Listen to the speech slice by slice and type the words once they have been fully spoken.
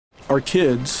Our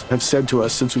kids have said to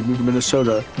us since we moved to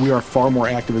Minnesota, we are far more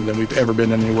active than we've ever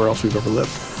been anywhere else we've ever lived.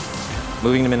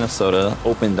 Moving to Minnesota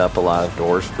opened up a lot of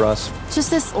doors for us. Just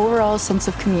this overall sense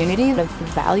of community, of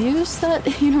values that,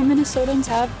 Minnesotans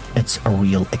have. It's a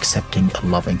real accepting,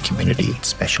 loving community,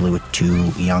 especially with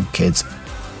 2 young kids.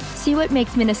 See what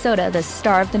makes Minnesota the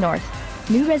star of the North.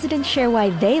 New residents share why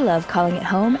they love calling it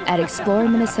home at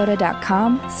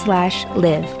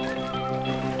exploreminnesota.com/live.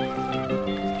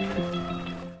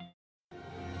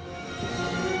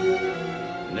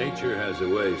 Nature has a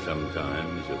way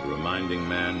sometimes of reminding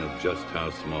man of just how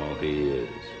small he is.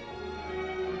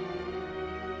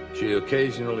 She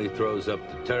occasionally throws up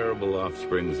the terrible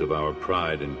offsprings of our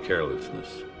pride and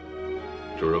carelessness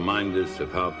to remind us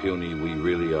of how puny we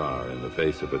really are in the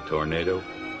face of a tornado,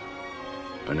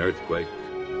 an earthquake,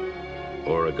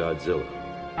 or a Godzilla.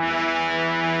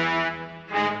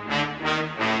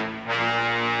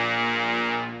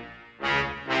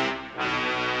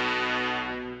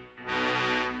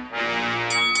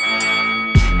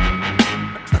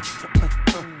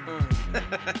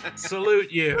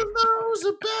 Salute you. Snow's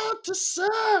about to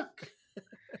suck.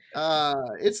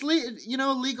 It's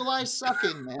legalize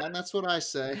sucking, man. That's what I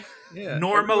say. Yeah.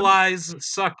 Normalize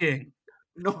sucking.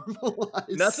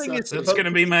 Normalize. Nothing is. That's going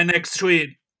to be my next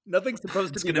tweet. Nothing's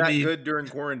supposed to be that good during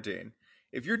quarantine.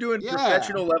 If you're doing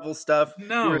professional level stuff,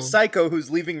 you're a psycho who's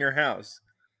leaving your house.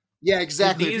 Yeah,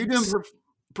 exactly. If you're doing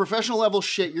professional level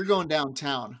shit, you're going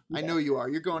downtown. Yeah. I know you are.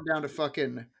 You're going down to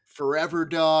fucking Forever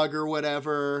Dog or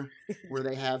whatever, where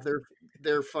they have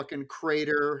their fucking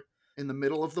crater in the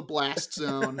middle of the blast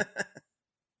zone.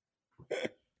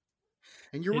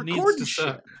 And you're recording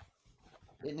shit.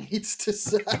 It needs to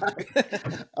suck.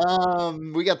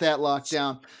 We got that locked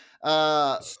down.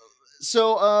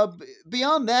 So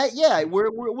beyond that, yeah,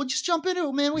 we'll just jump into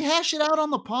it, man. We hash it out on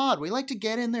the pod. We like to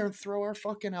get in there and throw our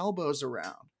fucking elbows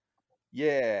around.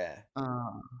 Yeah.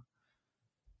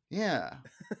 Yeah.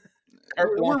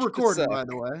 We're recording, by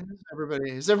the way.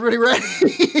 Is everybody ready?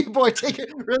 Boy,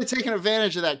 really taking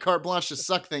advantage of that carte blanche to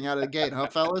suck thing out of the gate, huh,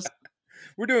 fellas?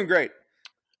 We're doing great.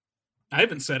 I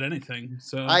haven't said anything,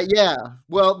 so yeah.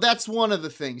 Well, that's one of the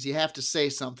things. You have to say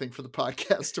something for the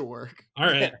podcast to work. All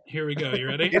right, here we go. You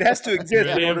ready? It has to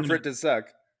exist in order for it to suck.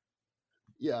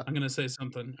 Yeah. I'm gonna say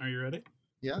something. Are you ready?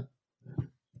 Yeah.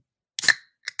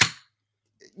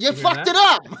 You fucked it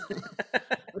up.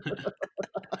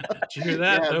 Did you hear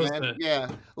that? Yeah, that man. Yeah.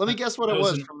 Let me guess what it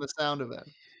was from the sound of it.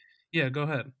 Yeah, go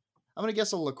ahead. I'm gonna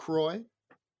guess a LaCroix.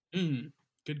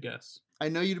 Good guess. I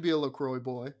know you to be a LaCroix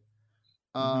boy.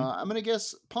 I'm gonna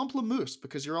guess Pamplemousse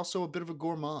because you're also a bit of a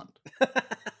gourmand.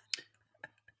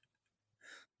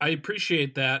 I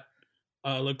appreciate that.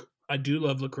 Look, I do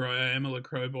love LaCroix. I am a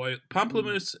LaCroix boy.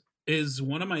 Pamplemousse is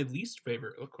one of my least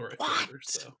favorite LaCroix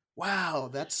flavors, though. Wow,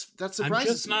 that's surprising. I'm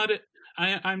just not it.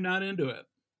 I'm not into it.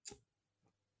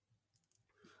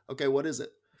 Okay, what is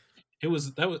it? It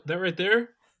was that right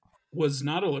there was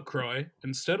not a LaCroix.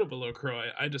 Instead of a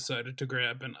LaCroix, I decided to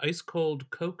grab an ice cold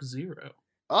Coke Zero.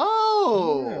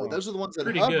 Oh, those are the ones that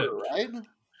pretty hover, good. right?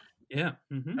 Yeah.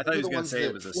 Mm-hmm. I thought he was going to say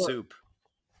it was a soup.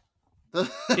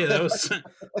 Yeah,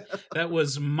 that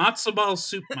was matzo ball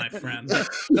soup, my friend. That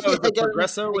was the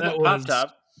Progresso with a pop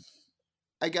top.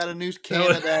 I got a new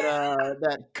can of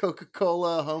that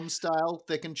Coca-Cola home style,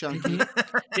 thick and chunky.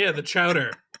 Yeah, the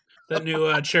chowder. That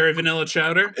new cherry vanilla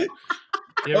chowder.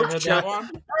 You ever had that one?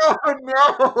 Oh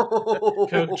no!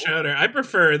 Coke chowder. I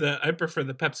prefer the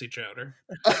Pepsi chowder.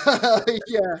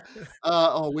 Yeah.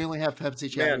 We only have Pepsi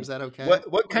chowder. Man, is that okay?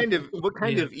 What kind of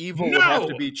evil would have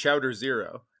to be Chowder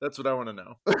Zero? That's what I want to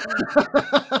know.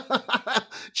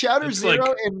 Chowder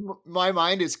Zero in my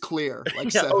mind is clear.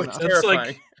 Like it's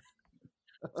terrifying.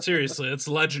 Seriously, it's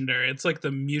legendary. It's like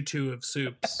the Mewtwo of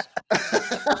soups.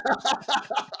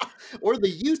 Or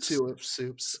the U2 of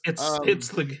soups. It's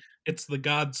the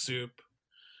God soup.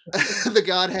 The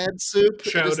Godhead soup.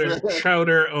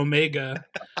 Chowder Omega.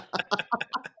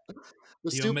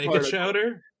 The Omega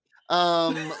chowder.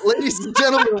 Ladies and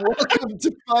gentlemen, welcome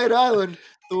to Fight Island,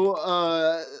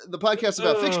 the podcast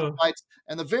about fictional fights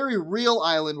and the very real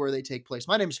island where they take place.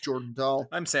 My name is Jordan Dahl.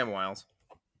 I'm Sam Wiles.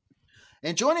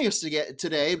 And joining us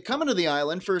today, coming to the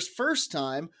island for his first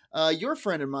time, your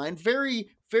friend of mine, very,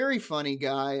 very funny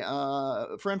guy,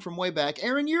 friend from way back,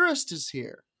 Aaron Urist is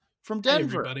here from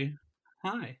Denver. Hey, everybody.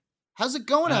 Hi. How's it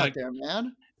going out there,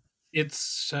 man?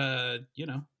 It's,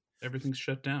 everything's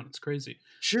shut down. It's crazy.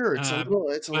 Sure, it's a little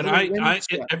out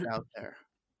there.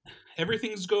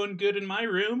 Everything's going good in my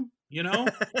room, I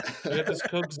got this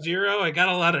Coke Zero. I got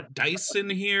a lot of dice in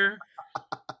here.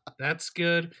 That's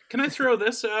good. Can I throw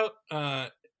this out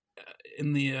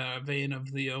in the vein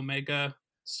of the Omega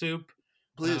soup?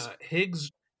 Please.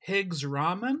 Higgs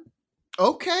ramen.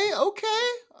 Okay.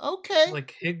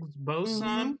 Like Higgs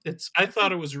boson. Mm-hmm. I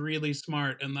thought it was really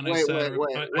smart, and then I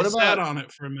sat on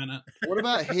it for a minute. What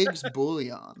about Higgs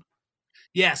bouillon?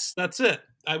 Yes, that's it.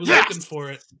 I was looking for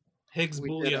it. Higgs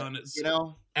bouillon is,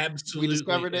 absolutely. We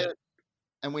discovered it,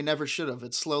 and we never should have.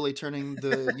 It's slowly turning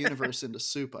the universe into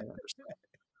soup. I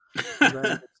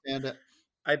understand it.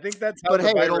 I think that's how. But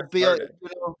hey, it'll be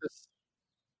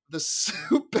the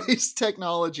soup-based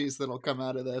technologies that'll come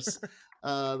out of this,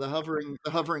 the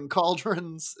hovering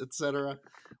cauldrons, etc.,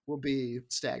 will be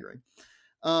staggering.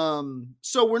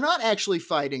 So we're not actually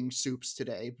fighting soups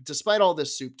today, despite all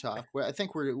this soup talk. I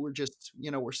think we're just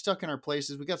we're stuck in our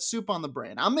places. We got soup on the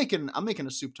brain. I'm making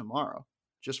a soup tomorrow,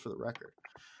 just for the record.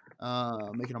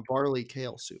 Making a barley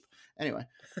kale soup. Anyway,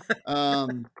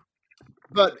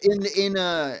 but in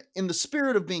the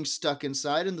spirit of being stuck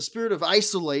inside, in the spirit of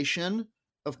isolation,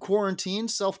 of quarantine,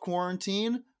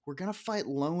 self-quarantine, we're gonna fight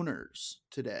loners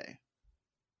today.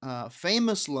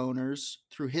 Famous loners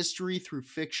through history, through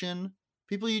fiction.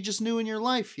 People you just knew in your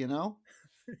life, I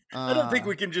don't think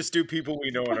we can just do people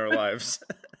we know in our lives.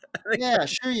 Yeah,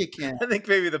 sure you can. I think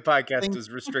maybe the podcast is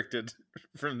restricted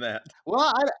from that. Well,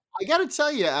 I got to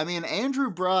tell you, I mean, Andrew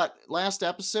brought last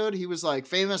episode, he was like,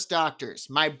 famous doctors,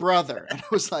 my brother. And I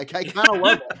was like, I kind of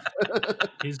love it.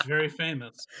 He's very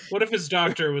famous. What if his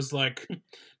doctor was like,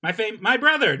 my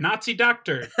brother, Nazi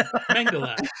doctor,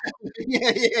 Mengele.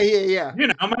 Yeah.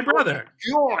 My brother.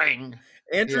 Join.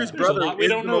 Andrew's brother is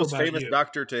the most famous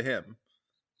doctor to him.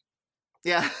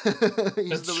 Yeah.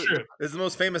 That's true. Is the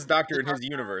most famous doctor in his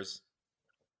universe.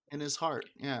 In his heart.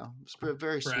 Yeah. It's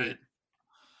very sweet.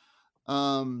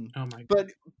 Oh my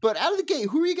God. But out of the gate,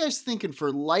 who are you guys thinking for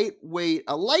a lightweight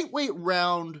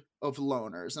round of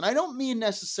loners? And I don't mean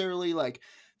necessarily like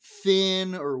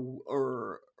thin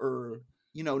or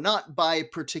not by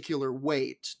particular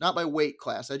weight, not by weight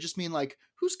class. I just mean like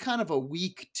who's kind of a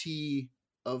weak tea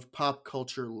of pop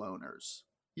culture loners?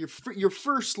 Your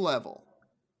first level.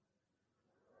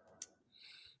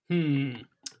 Let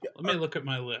me look at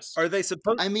my list. Are they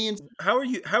supposed? I mean, how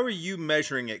are you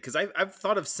measuring it? Because I've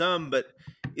thought of some, but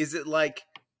is it like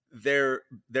their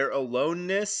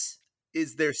aloneness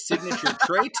is their signature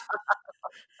trait,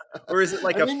 or is it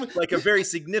like a very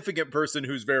significant person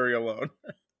who's very alone?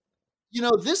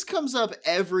 This comes up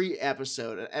every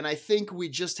episode, and I think we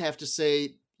just have to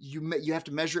say you have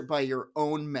to measure it by your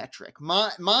own metric.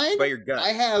 Mine by your gut.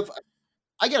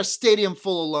 I got a stadium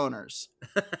full of loners.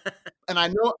 And I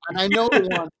know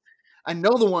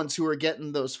the ones who are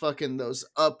getting those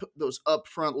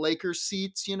upfront Lakers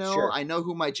seats, Sure. I know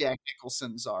who my Jack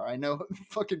Nicholsons are. I know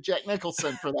fucking Jack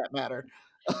Nicholson for that matter.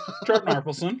 Jarp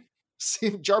Narpelson.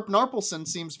 Jarp Narpelson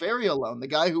seems very alone. The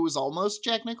guy who was almost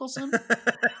Jack Nicholson.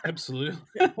 Absolutely.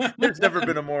 There's never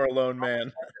been a more alone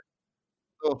man.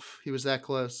 Oof, he was that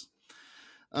close.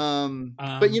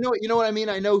 But you know what I mean?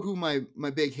 I know who my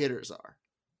big hitters are.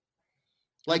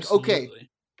 Like, absolutely.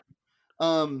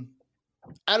 Okay.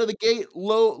 Out of the gate,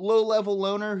 low level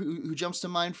loner who jumps to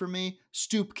mind for me,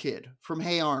 Stoop Kid from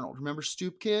Hey Arnold. Remember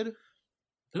Stoop Kid?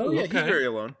 Oh yeah, okay. He's very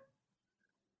alone.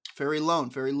 Very lone,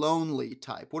 very lonely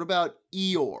type. What about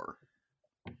Eeyore?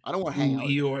 I don't want to hang out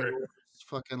with Eeyore.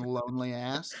 Fucking lonely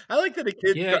ass. I like that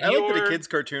a kid's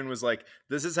cartoon was like,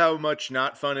 this is how much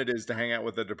not fun it is to hang out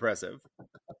with a depressive.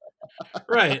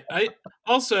 Right. I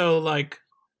also like.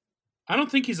 I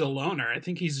don't think he's a loner. I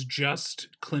think he's just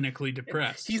clinically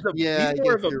depressed. He's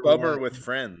more of a bummer with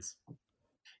friends.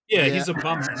 Yeah, he's a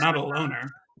bummer, not a loner.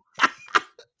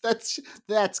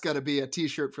 That's got to be a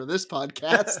t-shirt for this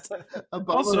podcast.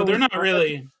 Also, they're not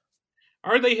really.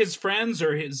 Are they his friends,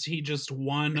 or is he just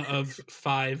one of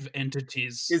 5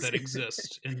 entities that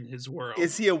exist in his world?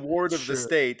 Is he a ward of the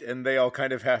state, and they all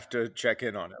kind of have to check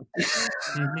in on him?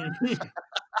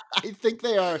 I think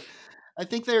they are. I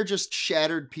think they're just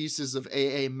shattered pieces of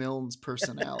A.A. Milne's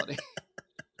personality.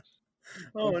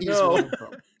 Oh no!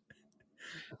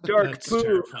 Dark poo.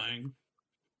 Terrifying.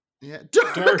 Yeah,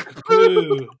 dark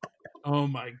poo. Oh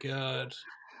my god.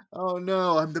 Oh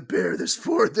no! I'm the bear this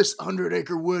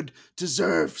 100-acre wood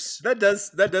deserves. That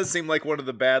does seem like one of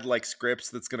the bad scripts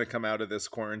that's going to come out of this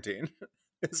quarantine.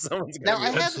 Someone's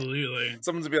going to absolutely.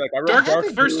 Someone's going to be like, dark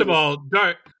first of all,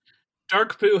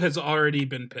 Dark Poo has already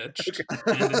been pitched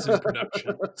and is in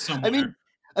production somewhere.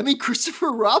 I mean,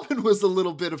 Christopher Robin was a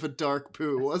little bit of a dark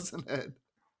poo, wasn't it?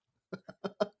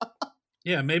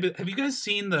 Yeah, maybe. Have you guys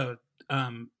seen the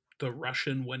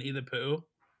Russian Winnie the Pooh?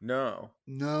 No.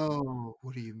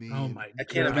 What do you mean? Oh my! I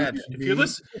can't imagine. If you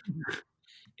listen,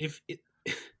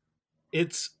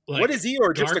 it's like, what is he,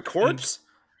 or just a corpse?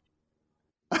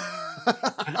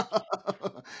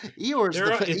 Eeyore's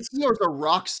a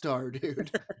rock star,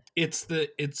 dude. It's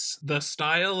the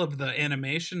style of the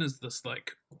animation is this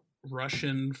like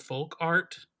Russian folk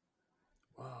art.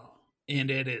 Wow. And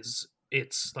it's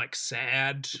like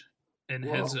sad and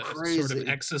has a crazy. sort of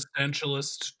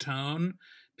existentialist tone.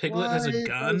 Piglet has a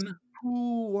gun.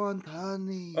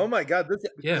 Oh my god!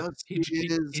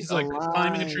 He's like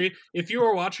climbing a tree. If you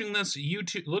are watching this, go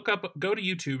to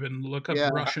YouTube and look up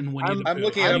Russian Winnie the Pooh. I'm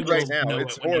looking it up right now.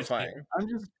 It's horrifying. I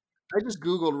just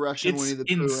googled Russian Winnie the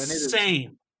Pooh, and it is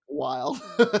wild.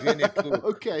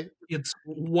 Okay, it's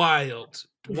wild.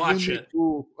 Watch it.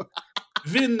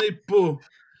 Winnie Pooh.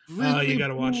 You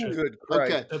gotta watch it. Good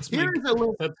Christ. Okay,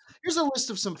 here's a list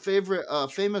of some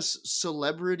famous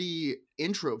celebrity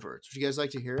introverts. Would you guys like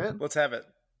to hear it? Let's have it.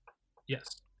 Yes.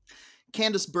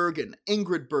 Candice Bergen,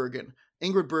 Ingrid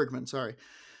Bergman, sorry.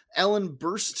 Ellen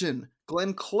Burstyn,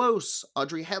 Glenn Close,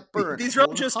 Audrey Hepburn. These are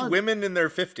all just women in their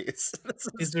 50s.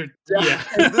 This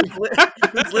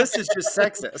list is just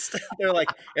sexist. They're like,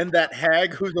 and that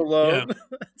hag who's alone.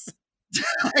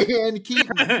 Diane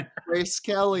Keaton, Grace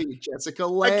Kelly, Jessica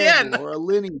Lange, Laura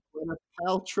Linney, Gwyneth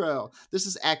Paltrow. This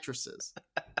is actresses.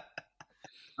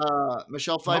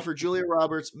 Michelle Pfeiffer, Julia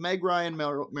Roberts, Meg Ryan,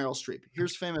 Meryl Streep.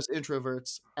 Here's famous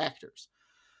introverts, actors.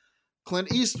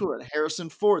 Clint Eastwood, Harrison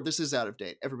Ford. This is out of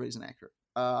date. Everybody's an actor.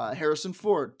 Harrison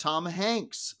Ford, Tom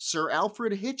Hanks, Sir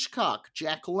Alfred Hitchcock,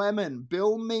 Jack Lemmon,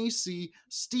 Bill Macy,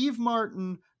 Steve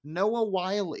Martin, Noah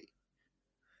Wiley.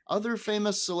 Other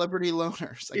famous celebrity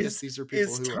loners. I guess these are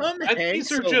people who Tom Hanks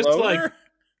these are just like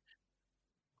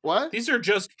what? These are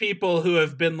just people who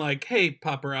have been like, "Hey,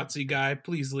 paparazzi guy,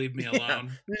 please leave me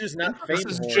alone." They're just not This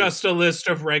is just a list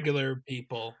of regular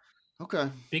people. Okay.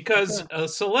 Because a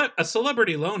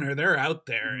celebrity loner, they're out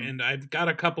there, and I've got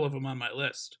a couple of them on my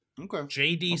list. Okay.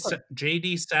 J.D.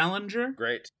 Salinger.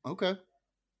 Great. Okay.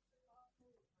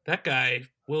 That guy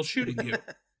will shoot at you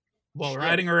while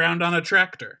riding around on a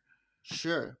tractor.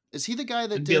 Sure. Is he the guy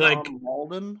that did like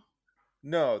Walden?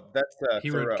 No, that's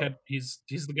Thoreau. He's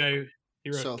the guy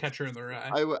who wrote Catcher in the Rye.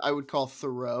 I would call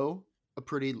Thoreau a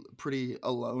pretty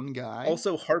alone guy.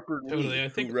 Also Harper Lee,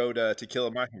 who wrote To Kill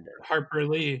a Mockingbird. Harper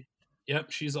Lee. Yep,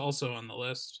 she's also on the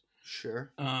list.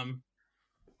 Sure.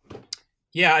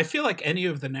 Yeah, I feel like any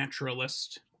of the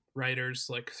naturalist writers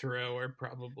like Thoreau are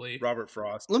probably Robert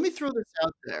Frost. Let me throw this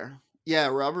out there. Yeah,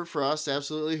 Robert Frost,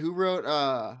 absolutely. Who wrote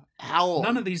Howl?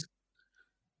 None of these.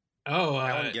 Oh,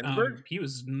 Allen Ginsberg? He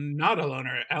was not a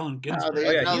loner. Allen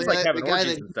Ginsberg. He's like having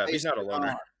orgies and stuff. He's not a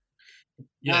loner.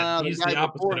 Yeah, he's the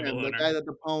opposite of a loner. The guy that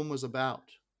the poem was about.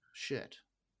 Shit.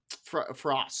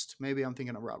 Frost. Maybe I'm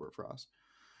thinking of Robert Frost.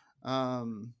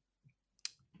 I'm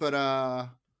gonna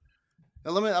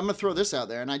throw this out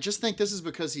there, and I just think this is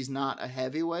because he's not a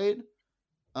heavyweight.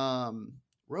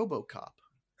 RoboCop.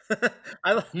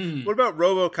 What about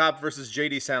RoboCop versus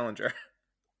J.D. Salinger?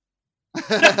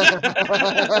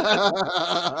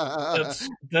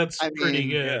 That's pretty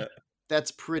good. Yeah.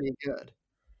 That's pretty good.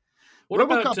 What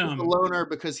RoboCop about is a loner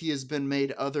because he has been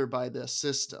made other by this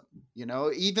system. You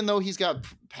know, even though he's got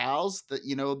pals that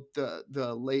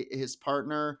his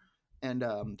partner and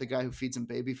the guy who feeds him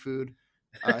baby food.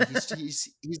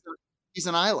 He's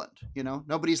an island. You know,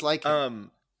 nobody's like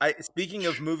him. Speaking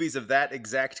of movies of that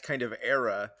exact kind of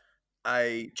era,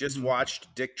 I just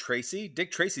watched Dick Tracy.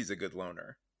 Dick Tracy's a good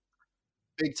loner.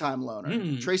 Big time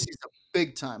loner. Tracy's a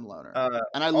big time loner,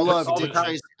 and I love Dick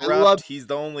Tracy. He's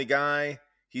the only guy.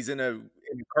 He's in a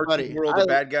cartoon world of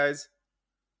bad guys.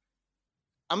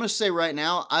 I'm going to say right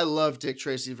now, I love Dick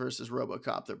Tracy versus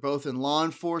RoboCop. They're both in law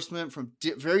enforcement from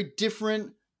very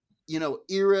different,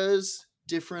 eras,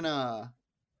 different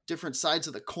sides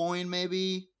of the coin.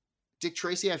 Maybe Dick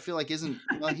Tracy, I feel like isn't.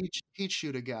 Well, he'd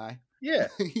shoot a guy. Yeah,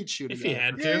 he'd shoot if a guy. He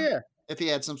had to. Yeah. If he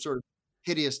had some sort of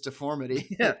hideous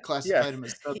deformity, classified him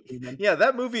as subhuman. Yeah,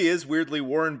 that movie is weirdly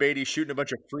Warren Beatty shooting a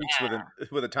bunch of freaks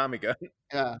with a Tommy gun.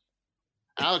 Yeah.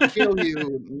 I'll kill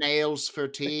you, nails for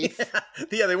teeth.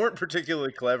 Yeah, they weren't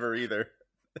particularly clever either.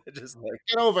 Just like,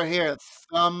 get over here,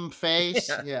 thumb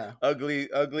face. Yeah. Ugly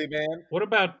man. What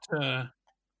about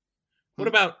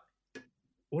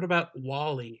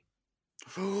Wall-E?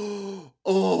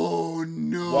 Oh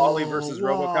no. Wall-E versus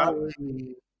RoboCop.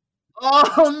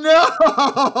 Oh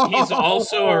no. He's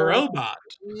also a robot.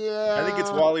 Yeah. I think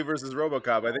it's Wall-E versus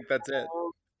RoboCop. I think that's it.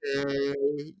 Okay.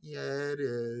 Yeah, it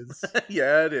is.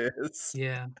 Yeah, it is.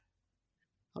 Yeah.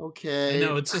 Okay. I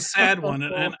know it's a sad one,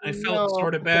 and I felt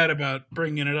sort of bad about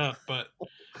bringing it up, but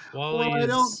Wall-E I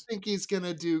don't think he's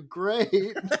gonna do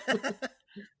great.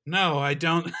 No, I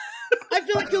don't. I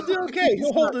feel like he'll do okay.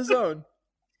 He'll hold his own.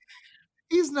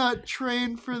 He's not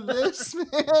trained for this,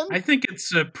 man. I think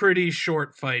it's a pretty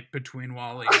short fight between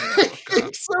Wally and I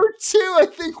think so too. I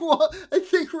think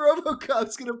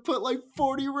RoboCop's gonna put like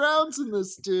 40 rounds in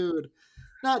this dude.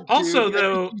 Not also dude,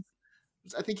 though.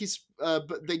 I think he's.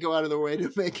 But they go out of their way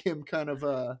to make him kind of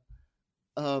a,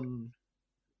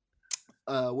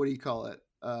 what do you call it?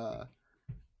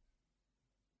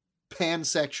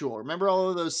 Pansexual. Remember all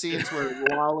of those scenes where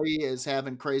Wally is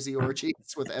having crazy orgies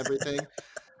with everything?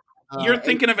 You're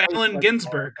thinking of Allen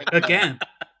Ginsberg again.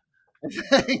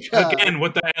 Again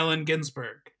with the Allen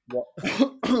Ginsberg.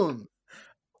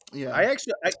 Yeah. I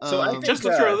think, just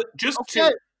to throw,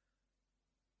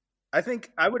 I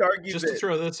think I would argue just that to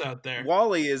throw this out there,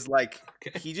 Wally is like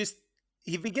if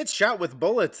he gets shot with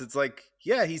bullets, it's like,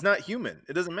 yeah, he's not human.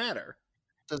 It doesn't matter.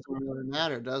 Doesn't really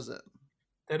matter, does it?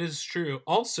 That is true.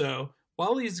 Also,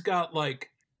 Wally's got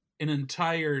like an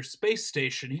entire space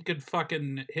station. He could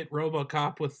fucking hit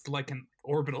RoboCop with like an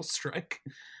orbital strike.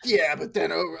 Yeah, but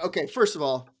then okay. First of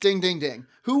all, ding, ding, ding.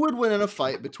 Who would win in a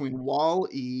fight between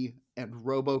Wall-E and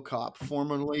RoboCop,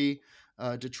 formerly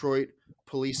Detroit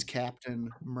Police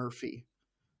Captain Murphy?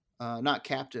 Not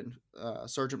Captain,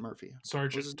 Sergeant Murphy.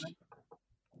 Sergeant.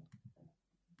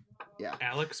 Yeah.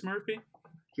 Alex Murphy?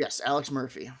 Yes, Alex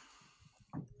Murphy.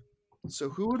 So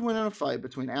who would win in a fight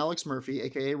between Alex Murphy,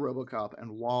 aka RoboCop,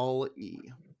 and Wall-E?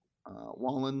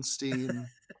 Wallenstein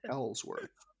Ellsworth.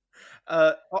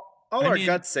 Our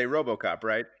guts say RoboCop,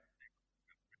 right?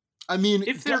 I mean,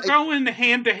 if they're going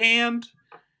hand to hand,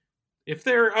 if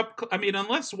they're up, I mean,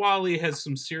 unless Wally has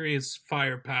some serious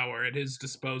firepower at his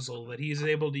disposal that he's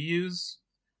able to use,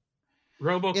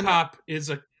 RoboCop is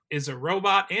a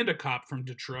robot and a cop from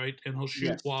Detroit, and he'll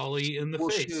shoot Wally in the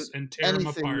face and tear him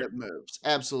apart. That moves,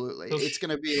 absolutely. It's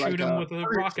going to be shoot like him with a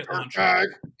rocket launcher,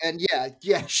 and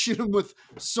shoot him with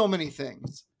so many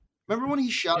things. Remember when he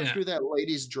shot through that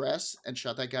lady's dress and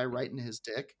shot that guy right in his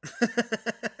dick?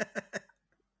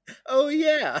 Oh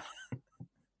yeah,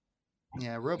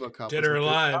 yeah. RoboCop dead or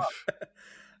alive.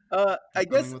 I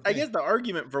guess the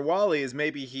argument for Wally is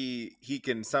maybe he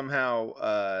can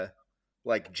somehow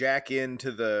like jack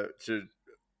into to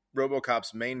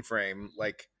RoboCop's mainframe.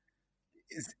 Like,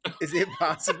 is it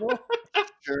possible?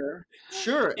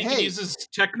 Sure. He uses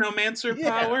technomancer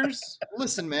powers.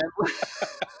 Listen, man.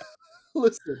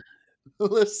 Listen.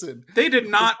 They did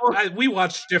not. We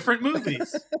watched different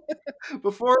movies.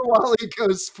 Before Wally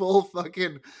goes full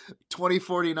fucking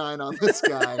 2049 on this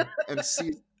guy and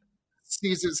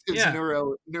seizes his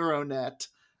neuro net.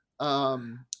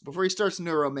 Before he starts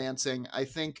neuromancing, I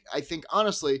think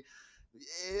honestly,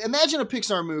 imagine a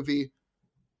Pixar movie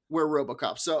where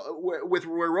RoboCop. So where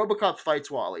RoboCop fights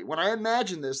Wally. When I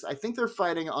imagine this, I think they're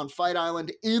fighting on Fight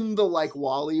Island in the like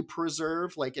Wally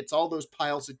preserve. Like it's all those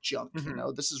piles of junk. Mm-hmm. You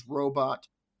know, this is Robot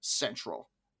Central.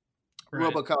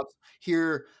 Right. RoboCop's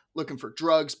here looking for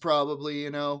drugs, probably. You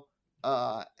know,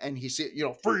 and he sees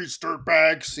freeze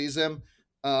dirtbag sees him,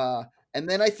 and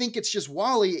then I think it's just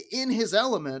Wally in his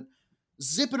element,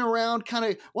 zipping around. Kind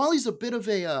of Wally's a bit of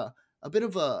a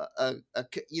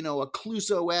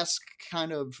Clouseau-esque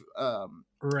kind of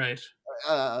right.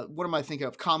 What am I thinking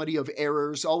of? Comedy of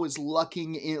errors, always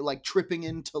lucking in, like tripping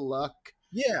into luck.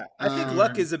 Yeah, I think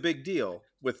luck is a big deal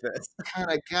with this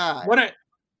kind of guy. What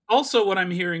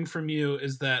I'm hearing from you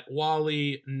is that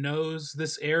Wally knows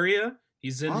this area.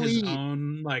 He's in his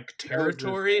own like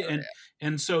territory,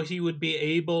 and so he would be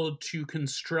able to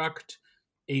construct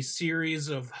a series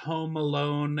of Home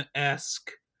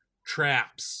Alone-esque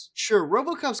traps. Sure,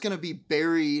 RoboCop's going to be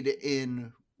buried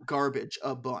in garbage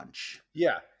a bunch.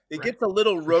 Yeah, it gets a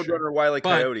little Roadrunner Wile E.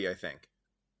 Coyote, I think.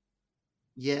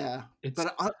 Yeah,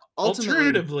 but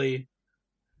alternatively,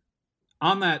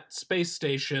 on that space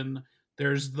station,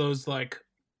 there's those like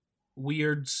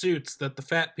weird suits that the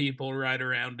fat people ride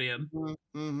around in.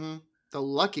 Mm-hmm. The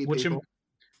lucky people.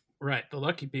 Right, the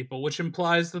lucky people, which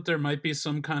implies that there might be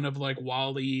some kind of like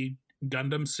Wall-E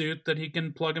Gundam suit that he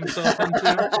can plug himself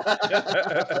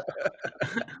into.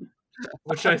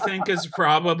 Which I think is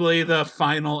probably the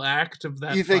final act of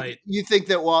that fight. You think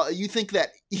that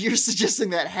you're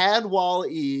suggesting that had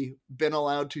Wall-E been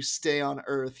allowed to stay on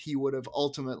Earth, he would have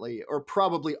ultimately or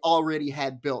probably already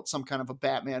had built some kind of a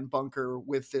Batman bunker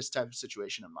with this type of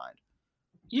situation in mind.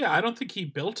 Yeah, I don't think he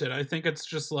built it. I think it's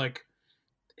just like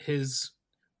his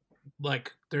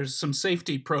there's some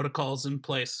safety protocols in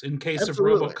place in case of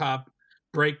RoboCop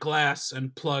break glass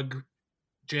and plug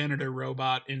janitor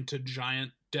robot into giant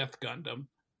Death Gundam.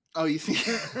 Oh, you think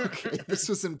okay, this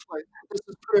was in place? This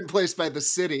was put in place by the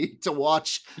city to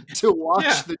watch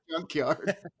the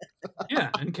junkyard.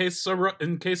 Yeah, in case a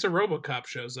RoboCop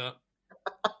shows up.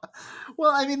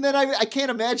 Well, I mean, then I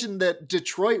can't imagine that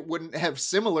Detroit wouldn't have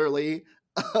similarly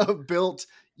built,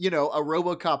 a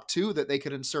RoboCop 2 that they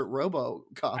could insert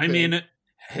RoboCop. I mean,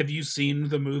 have you seen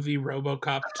the movie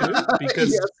RoboCop 2?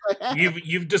 Because yes,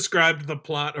 you've described the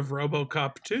plot of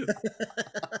RoboCop 2.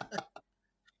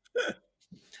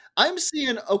 I'm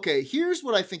seeing. Okay, here's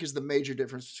what I think is the major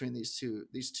difference between these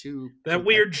two. That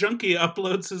weird junkie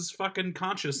uploads his fucking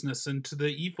consciousness into the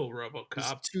evil RoboCop.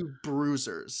 These two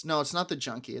bruisers. No, it's not the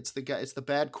junkie. It's the guy. It's the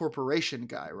bad corporation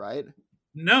guy, right?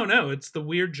 No, it's the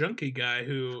weird junkie guy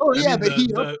who. Oh yeah,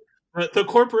 the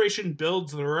corporation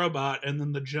builds the robot, and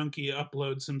then the junkie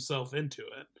uploads himself into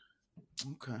it.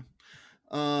 Okay.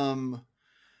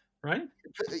 Right?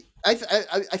 I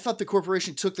thought the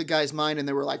corporation took the guy's mind and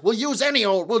they were like, we'll use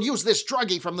this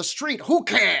druggie from the street. Who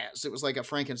cares? It was like a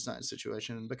Frankenstein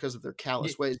situation because of their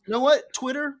callous ways. You know what?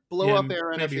 Twitter, blow up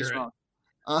Aaron if he's wrong.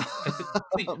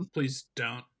 Please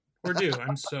don't. We're due.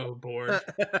 I'm so bored.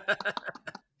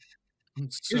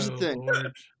 Here's the thing.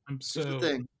 Bored. Here's the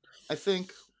thing. I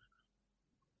think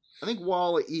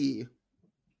Wall-E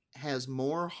has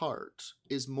more heart,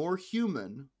 is more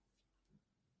human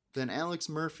than Alex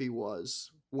Murphy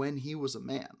was when he was a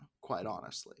man, quite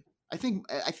honestly. I think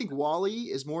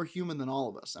Wall-E is more human than all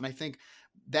of us. And I think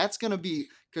that's going to be,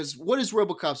 because what is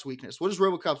RoboCop's weakness? What is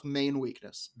RoboCop's main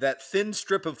weakness? That thin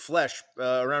strip of flesh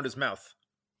around his mouth.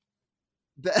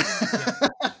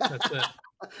 That's it.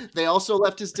 They also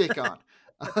left his dick on.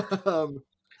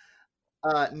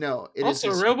 No, it also,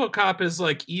 is RoboCop is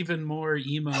like even more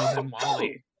emo than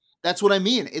Wall-E. That's what I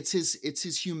mean. It's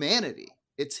his humanity.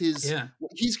 It's his. Yeah.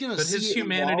 He's gonna. But see his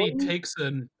humanity Wall-E. takes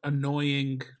an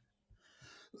annoying,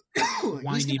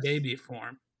 whiny baby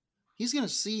form. He's gonna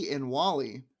see in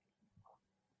Wall-E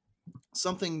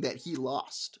something that he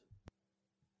lost,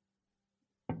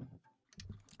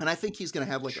 and I think he's gonna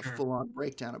have like a full-on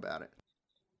breakdown about it.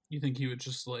 You think he would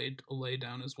just lay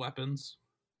down his weapons?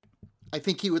 I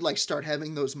think he would like start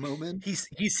having those moments.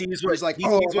 He sees what he's like. He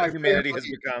sees what humanity has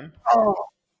become. Oh.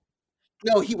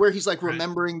 No, where he's like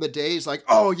remembering the days, like,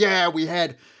 oh yeah, we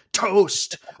had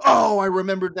toast. Oh, I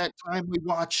remembered that time we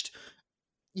watched,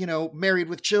 Married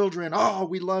with Children. Oh,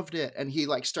 we loved it. And he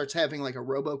like starts having like a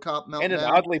RoboCop meltdown. And an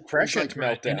oddly prescient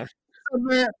meltdown.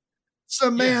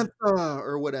 Samantha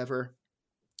or whatever.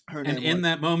 Her name and in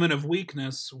that moment of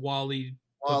weakness, Wall-E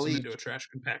puts him into a trash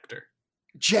compactor.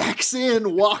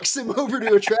 Jackson walks him over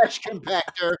to a trash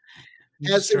compactor.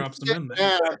 Just drops him in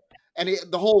there. And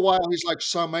the whole while he's like,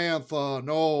 Samantha,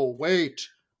 no, wait.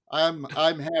 I'm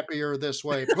happier this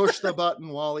way. Push the button,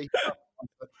 Wall-E.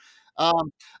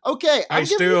 Okay. I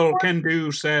still can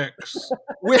do sex.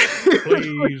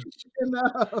 Please.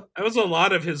 That was a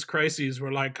lot of his crises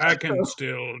were like, I can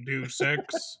still do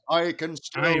sex. I can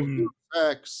still do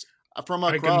sex.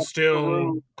 I can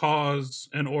still cause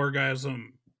an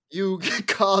orgasm. You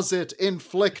cause it,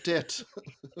 inflict it.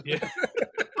 Yeah.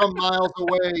 From miles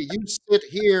away, you sit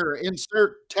here,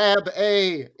 insert tab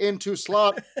A into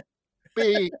slot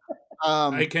B.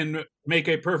 I can make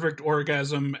a perfect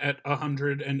orgasm at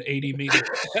 180 meters.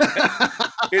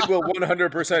 It will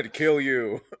 100% kill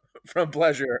you from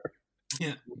pleasure.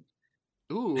 Yeah.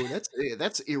 Ooh, that's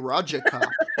Erogicop.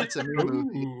 That's a new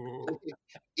movie.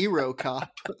 Erocop.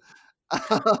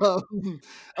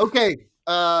 Okay.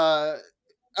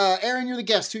 Aaron, you're the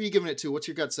guest. Who are you giving it to? What's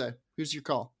your gut say? Who's your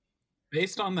call?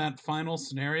 Based on that final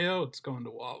scenario, it's going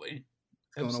to Wall-E.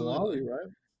 Going to Wall-E, right?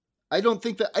 I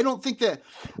think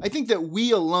that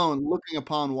we alone, looking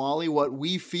upon Wall-E, what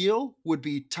we feel would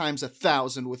be times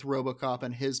 1,000 with RoboCop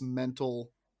and his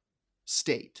mental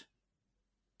state.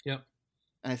 Yep.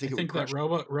 And I think that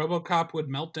RoboCop would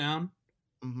melt down,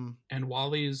 and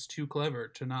Wall-E is too clever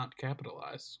to not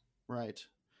capitalize. Right.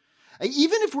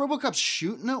 Even if RoboCop's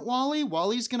shooting at Wall-E,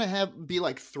 Wall-E's gonna be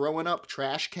like throwing up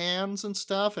trash cans and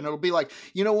stuff, and it'll be like,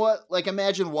 you know what? Like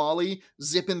imagine Wall-E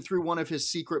zipping through one of his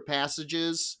secret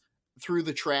passages through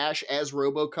the trash as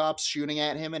RoboCop's shooting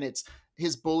at him, and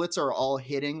his bullets are all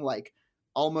hitting like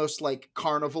almost like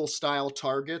carnival style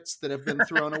targets that have been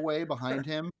thrown away behind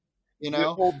him. A can,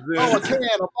 a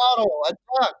bottle, a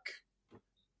duck.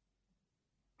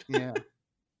 Yeah.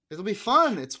 It'll be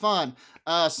fun. It's fun.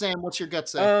 Sam, what's your gut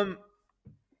say?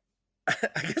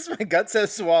 I guess my gut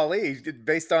says Wall-E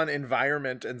based on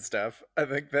environment and stuff. I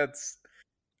think that's.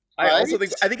 I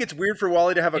think it's weird for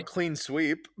Wall-E to have a clean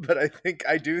sweep, but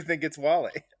I do think it's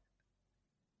Wall-E.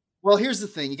 Well, here's the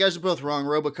thing. You guys are both wrong.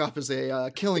 RoboCop is a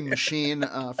killing machine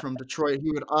from Detroit.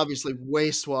 He would obviously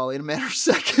waste Wall-E in a matter of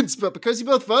seconds, but because you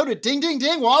both voted, ding, ding,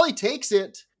 ding, Wall-E takes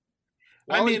it.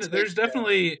 There's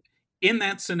definitely in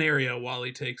that scenario,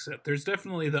 Wally takes it. There's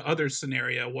definitely the other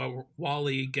scenario where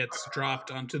Wally gets dropped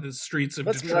onto the streets of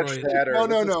That's much Detroit. sadder. No,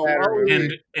 That's a no, sadder Wally-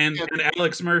 movie. And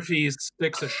Alex Murphy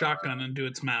sticks a shotgun into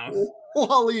its mouth.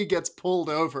 Wally gets pulled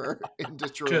over in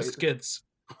Detroit. Just gets.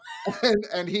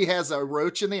 and he has a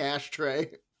roach in the ashtray.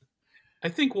 I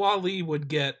think Wally would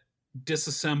get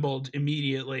disassembled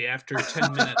immediately after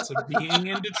 10 minutes of being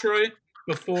in Detroit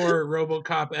before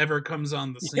RoboCop ever comes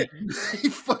on the scene. He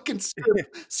fucking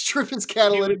strip his He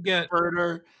catalytic would get.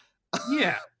 burner.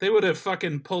 Yeah, they would have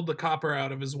fucking pulled the copper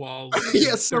out of his walls in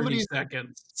Yeah, 30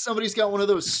 seconds. Somebody's got one of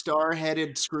those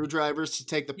star-headed screwdrivers to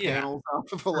take the Yeah, panels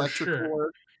off of electric sure.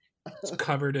 cord. It's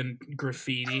covered in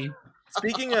graffiti.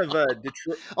 Speaking of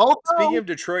Detroit, Oh, speaking of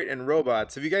Detroit and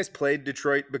robots, have you guys played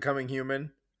Detroit Becoming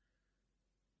Human?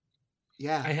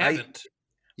 yeah, I haven't.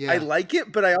 yeah. I like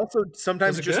it, but I also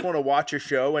sometimes Is it just good? want to watch a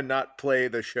show and not play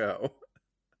the show.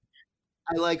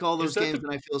 I like all those Is that games, the-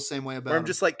 and I feel the same way about Where I'm them.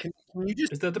 just like, can you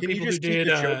just Is that the can you people who just keep did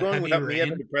the show going Heavy without me having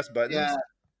Rain? to press buttons?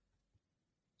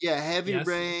 Yeah, Heavy Yes.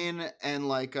 Rain and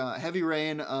like Heavy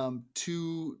Rain,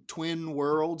 Two Twin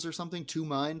Worlds or something, Two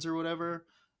Minds or whatever.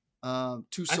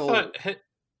 Two I Souls. thought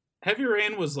Heavy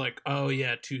Rain was like, oh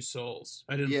yeah, Two Souls.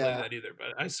 I didn't play Yeah. that either,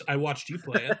 but I watched you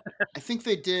play it. I think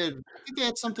they did. I think they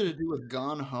had something to do with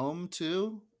Gone Home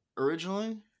too,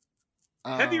 originally.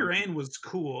 Heavy Rain was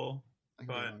cool, I can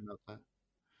go but on about that.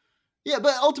 Yeah,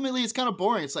 but ultimately it's kind of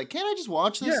boring. It's like, can't I just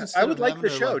watch this? Yeah, instead I would of like having the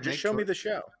to, show. like, Just make show me choices? the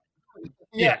show.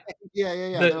 yeah, Yeah.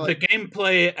 the They're like,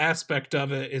 gameplay aspect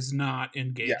of it is not Yeah,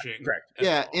 engaging. correct. at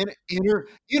yeah, all.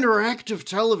 interactive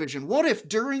television. What if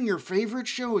during your favorite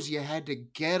shows you had to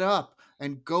get up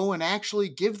and go and actually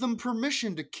give them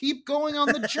permission to keep going on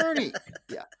the journey?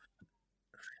 Yeah.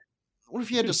 What if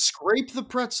you had to scrape the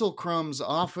pretzel crumbs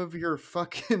off of your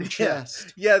fucking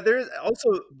chest? Yeah, there's also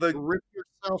Rip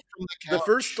yourself from the couch. the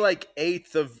first like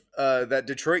eighth of that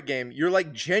Detroit game. You're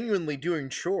like genuinely doing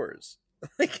chores.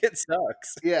 Like it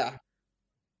sucks. Yeah.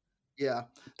 That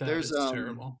There's is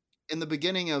terrible. in the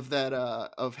beginning of that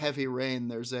of Heavy Rain,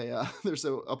 there's a there's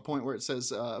a point where it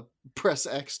says press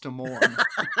X to mourn.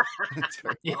 It's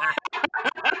very-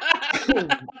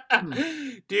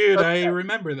 Dude, I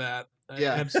remember that. I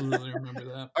Yeah. absolutely remember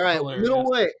that. All right,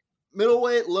 Hilarious.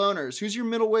 middleweight loners. Who's your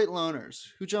middleweight loners?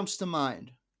 Who jumps to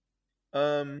mind?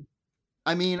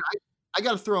 I mean, I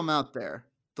got to throw them out there.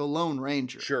 The Lone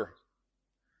Ranger. Sure.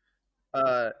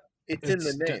 It's in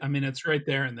the name. I mean, it's right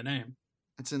there in the name.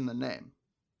 It's in the name.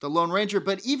 The Lone Ranger,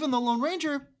 but even the Lone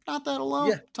Ranger, not that alone.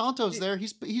 Yeah. Tonto's there.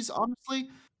 He's honestly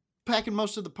packing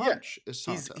most of the punch. Is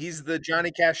Tonto. He's the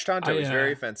Johnny Cash Tonto. He's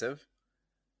very offensive.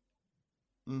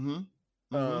 Mm-hmm.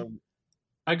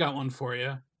 I got one for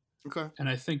you. Okay. And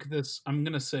I think I'm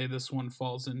going to say this one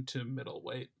falls into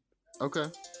middleweight. Okay.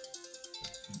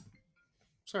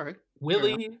 Sorry.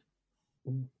 William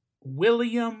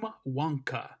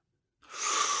Wonka.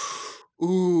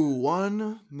 Ooh,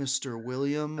 one Mr.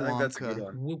 William I think Wonka. that's a good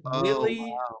one. Oh, Willy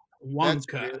wow. That's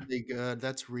Wonka. really good.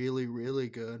 That's really, really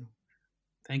good.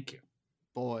 Thank you.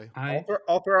 Boy.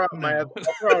 I'll throw out my. No.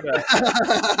 I'll throw out a,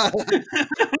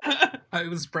 I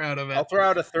was proud of it. I'll throw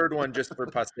out a third one just for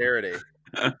posterity.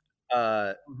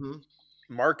 Mhm.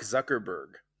 Mark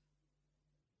Zuckerberg.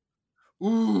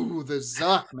 Ooh, the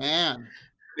Zuck, man.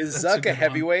 Is That's a Zuck a good one.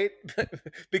 heavyweight?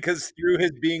 Because through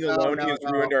his being alone, he has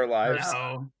ruined our lives.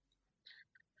 No.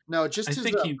 No, just I his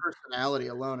think he- personality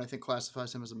alone, I think,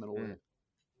 classifies him as a middleweight.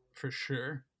 For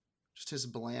sure. Just his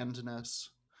blandness.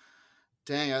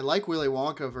 Dang, I like Willy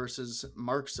Wonka versus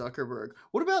Mark Zuckerberg.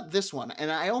 What about this one?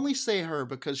 And I only say her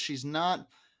because she's not.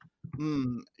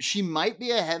 She might be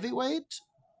a heavyweight,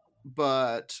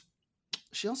 but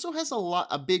she also has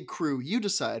a big crew. You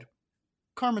decide.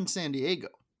 Carmen Sandiego.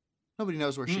 Nobody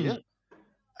knows where she is.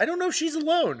 I don't know if she's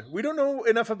alone. We don't know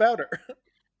enough about her.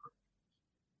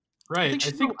 Right. I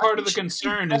she's think not- part of the she's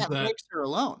concern is that makes her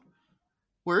alone.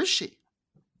 Where is she?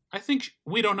 I think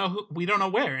we don't know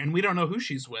where, and we don't know who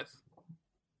she's with.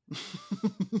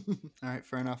 All right,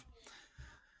 fair enough.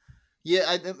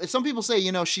 Yeah, some people say,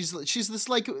 she's this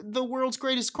like the world's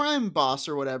greatest crime boss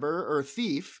or whatever, or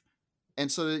thief,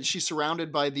 and so that she's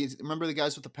surrounded by these. Remember the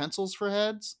guys with the pencils for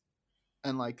heads,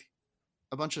 and like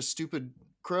a bunch of stupid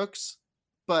crooks.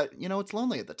 But it's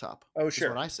lonely at the top. Oh, is sure.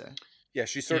 what I say. Yeah,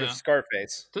 she's sort of Yeah.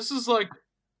 Scarface. This is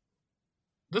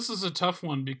a tough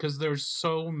one because there's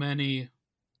so many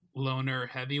loner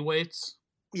heavyweights.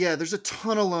 Yeah, there's a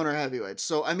ton of loner heavyweights.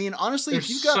 So I mean, honestly, There's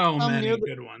if you got so some many near the,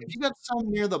 good ones. if you got some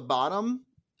near the bottom,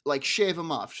 like shave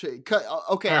them off. Cut.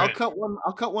 Okay, All I'll right. cut one.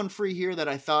 I'll cut one free here that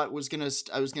I thought I was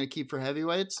gonna keep for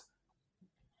heavyweights.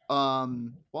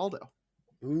 Waldo.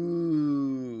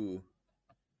 Ooh.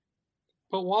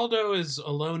 But Waldo is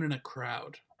alone in a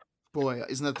crowd. Boy,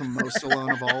 isn't that the most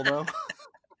alone of all, though?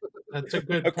 That's a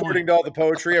good According point. to all the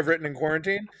poetry I've written in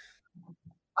quarantine.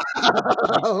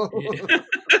 According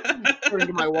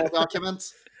to my wall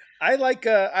documents. I like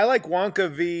Wonka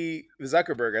v.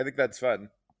 Zuckerberg. I think that's fun.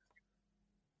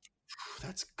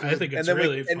 That's good. I think it's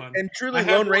really fun. And truly,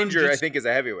 Lone Ranger, I think, is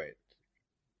a heavyweight.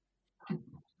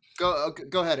 Go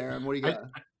ahead, Aaron. What do you got?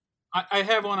 I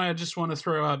have one I just want to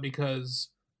throw out because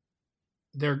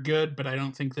they're good, but I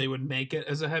don't think they would make it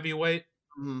as a heavyweight.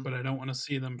 Mm-hmm. But I don't want to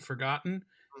see them forgotten.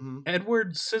 Mm-hmm.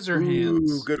 Edward Scissorhands.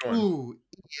 Ooh, good one. Ooh,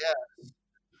 yeah.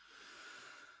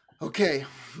 Okay.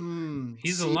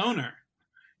 He's a loner.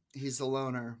 He's a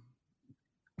loner.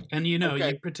 And you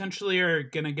potentially are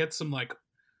going to get some like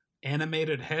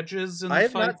animated hedges in the I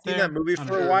have fight not seen there. that movie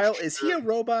for a while. Is he a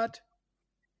robot?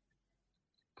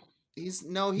 He's a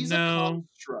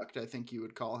construct, I think you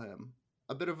would call him.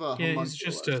 A bit of a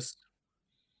homunculus.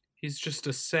 He's just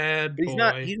a sad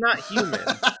boy. He's not human.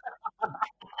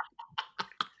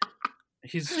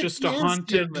 He's just a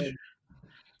haunted.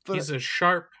 He's a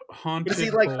sharp, haunted. Is he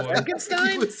like boy.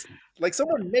 Frankenstein? Like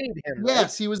someone made him. Right?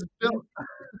 Yes, he was built.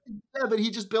 Yeah, but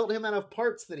he just built him out of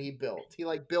parts that he built. He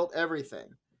built everything.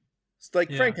 It's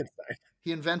like Frankenstein.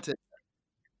 He invented.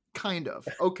 Kind of.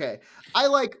 Okay.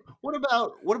 What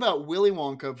about Willy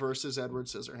Wonka versus Edward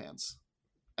Scissorhands?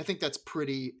 I think that's a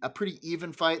pretty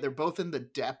even fight. They're both in the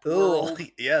Depp world.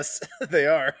 Yes, they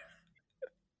are.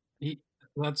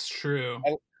 That's true.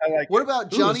 I like. What about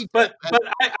Johnny? But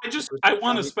I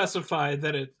want to specify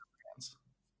that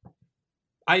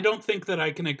I don't think that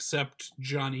I can accept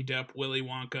Johnny Depp Willy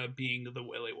Wonka being the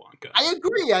Willy Wonka. I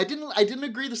agree. I didn't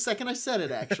agree the second I said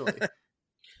it. Actually,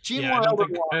 Gene Wilder.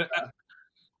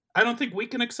 I don't think we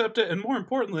can accept it, and more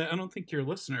importantly, I don't think your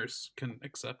listeners can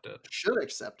accept it. Should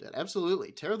accept it,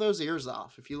 absolutely. Tear those ears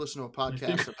off if you listen to a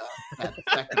podcast about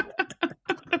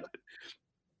that.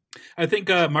 I think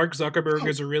Mark Zuckerberg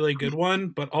is a really good one,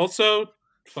 but also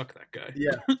fuck that guy.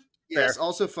 Yeah. Yes,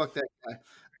 also fuck that guy.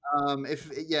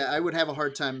 I would have a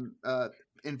hard time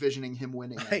envisioning him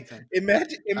winning anything.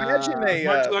 Imagine a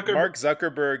Mark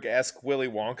Zuckerberg-esque Willy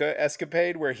Wonka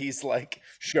escapade where he's like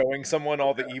showing someone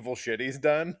all the evil shit he's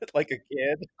done, like a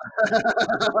kid.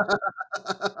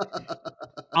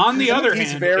 On the other hand,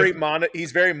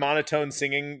 he's very monotone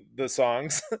singing the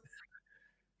songs.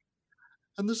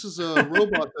 And this is a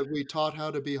robot that we taught how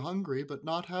to be hungry, but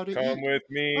not how to eat. Come with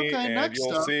me, and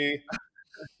you'll see.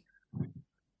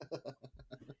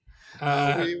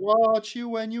 We watch you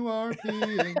when you are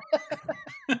peeing.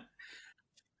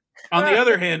 On the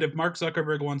other hand, if Mark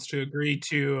Zuckerberg wants to agree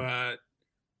to,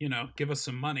 give us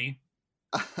some money,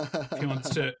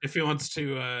 if he wants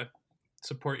to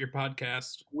support your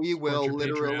podcast, we will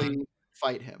literally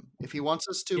fight him. If he wants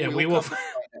us to, we will fight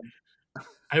him.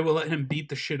 I will let him beat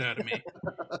the shit out of me.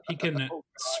 He can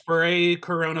spray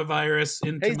coronavirus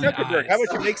into my Zuckerberg, eyes. how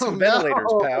about you make some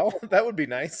ventilators, pal? That would be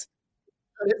nice.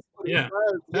 Yeah,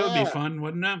 that would be fun,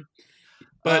 wouldn't it?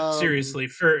 But seriously,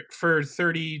 for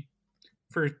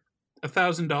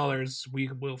 $1,000, we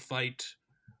will fight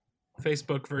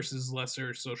Facebook versus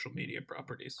lesser social media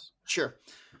properties. Sure.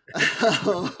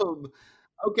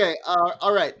 Okay.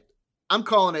 All right. I'm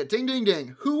calling it. Ding, ding,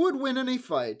 ding. Who would win in a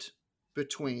fight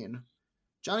between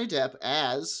Johnny Depp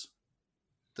as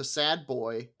the sad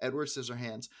boy, Edward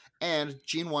Scissorhands, and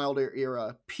Gene Wilder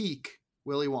era peak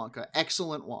Willy Wonka?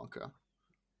 Excellent Wonka.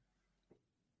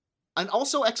 And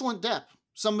also excellent Depp.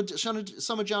 Some of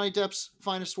Johnny Depp's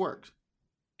finest work.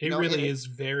 It really is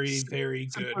very, very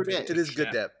good. It is good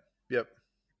Depp. Yep.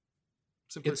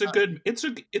 It's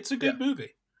a good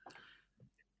movie.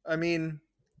 I mean,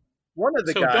 one of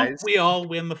the guys. Don't we all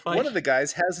win the fight? One of the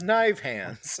guys has knife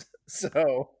hands,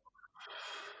 so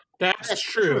that's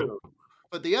true.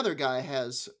 But the other guy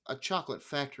has a chocolate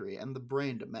factory and the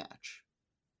brain to match.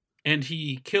 And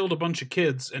he killed a bunch of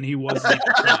kids, and he wasn't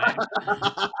crying.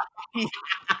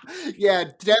 Yeah,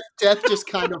 death just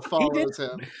kind of follows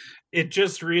him. It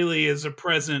just really is a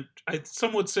present.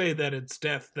 Some would say that it's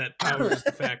death that powers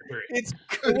the factory. It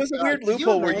was a weird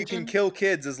loophole where you can kill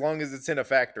kids as long as it's in a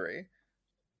factory.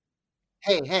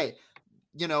 Hey,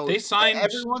 they signed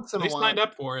every once in a while. They signed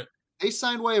up for it. They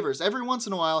signed waivers. Every once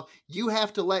in a while, you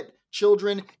have to let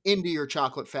children into your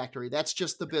chocolate factory. That's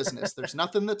just the business. There's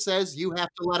nothing that says you have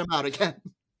to let them out again.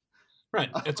 Right.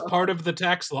 It's part of the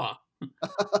tax law.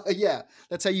 Yeah,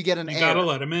 that's how you get an heir. You gotta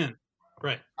let them in.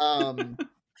 Right.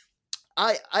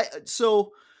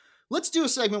 So let's do a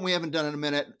segment we haven't done in a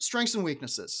minute. Strengths and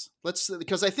weaknesses.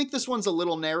 Because I think this one's a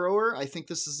little narrower. I think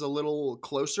this is a little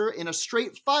closer. In a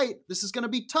straight fight, this is going to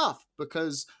be tough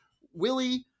because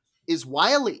Willie is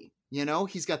wily. You know,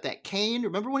 he's got that cane.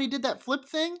 Remember when he did that flip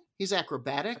thing? He's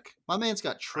acrobatic. My man's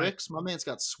got tricks. My man's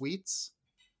got sweets.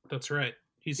 That's right.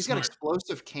 He's got smart.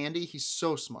 explosive candy. He's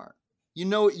so smart. You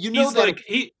know he's that like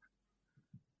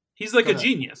he's like a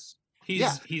genius.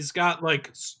 He's got like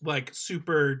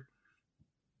super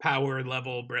power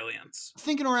level brilliance.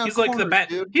 Thinking around. He's like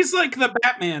He's like the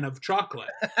Batman of chocolate.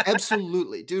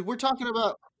 Absolutely, dude. We're talking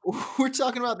about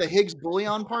the Higgs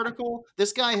boson particle.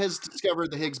 This guy has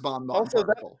discovered the Higgs boson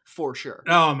particle for sure.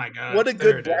 Oh my god! What a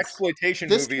good blaxploitation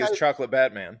movie is Chocolate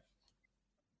Batman.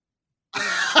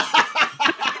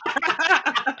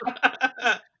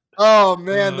 Oh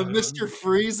man, the Mr.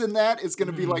 Freeze in that is going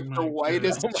to be like the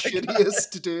whitest,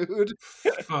 shittiest dude.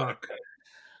 Fuck!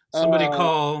 Somebody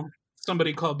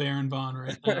call Baron Vaughn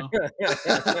right now.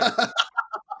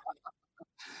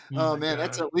 Oh man,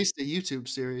 that's at least a YouTube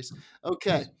series.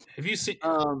 Okay. Have you seen?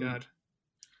 God.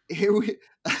 Here we.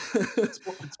 It's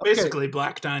basically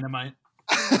Black Dynamite.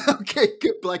 Okay,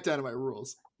 good. Black Dynamite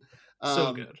rules.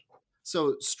 So good.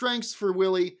 So strengths for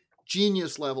Willie,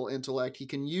 genius level intellect. He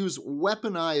can use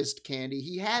weaponized candy.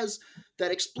 He has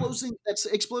that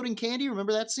exploding candy.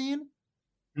 Remember that scene?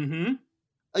 Mm-hmm.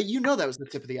 You know that was the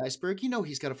tip of the iceberg. You know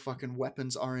he's got a fucking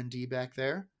weapons R&D back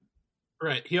there.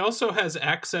 Right. He also has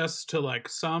access to like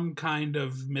some kind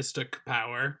of mystic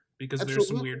power because there's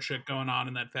some weird shit going on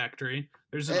in that factory.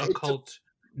 There's an occult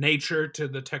nature to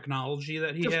the technology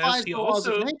that he has. He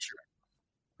also of nature.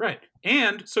 Right.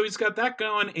 And so he's got that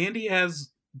going, and he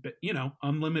has,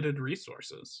 unlimited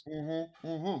resources.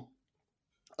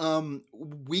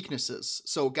 Weaknesses.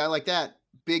 So a guy like that,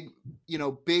 big,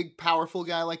 powerful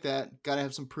guy like that, got to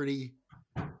have some pretty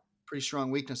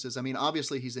strong weaknesses. I mean,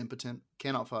 obviously he's impotent,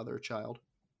 cannot father a child.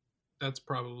 That's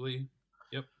probably,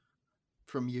 yep.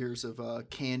 From years of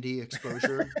candy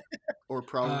exposure, or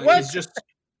probably he's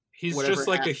just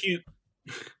like a huge.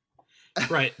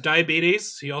 Right,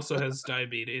 diabetes. He also has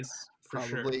diabetes. For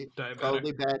probably, sure.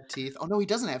 Probably bad teeth. Oh no, he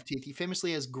doesn't have teeth. He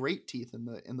famously has great teeth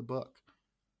in the book.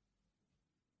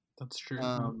 That's true.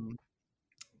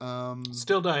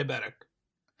 Still diabetic.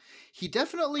 He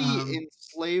definitely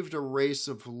enslaved a race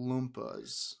of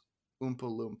Oompa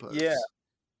Loompas. Yeah.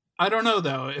 I don't know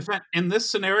though. In this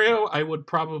scenario, I would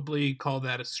probably call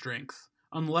that a strength,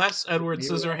 unless Edward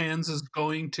Scissorhands is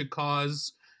going to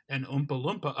cause an Oompa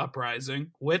Loompa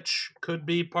uprising, which could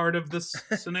be part of this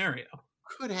scenario.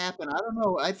 Could happen. I don't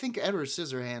know. I think Edward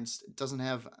Scissorhands doesn't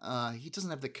have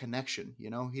the connection. You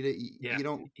know, you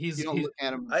don't look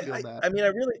at him and feel that. I mean, I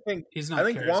really think I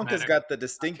think Wonka's got the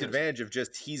distinct advantage of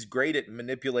just he's great at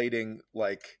manipulating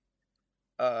like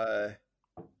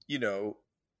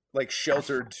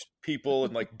sheltered people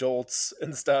and like dolts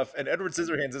and stuff. And Edward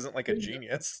Scissorhands isn't like a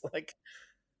genius. Like,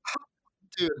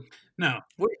 dude, no.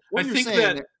 What I you're think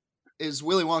saying that is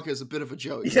Willy Wonka is a bit of a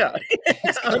joke. Yeah,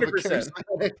 he's kind 100%.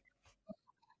 of a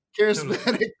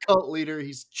charismatic cult leader.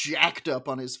 He's jacked up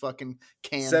on his fucking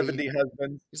candy. 70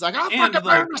 husbands. He's like, I'll fucking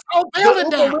burn this whole building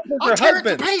down. I'll tear it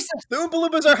to pieces. The Oompa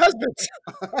Loompas are husbands.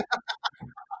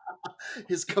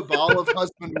 His cabal of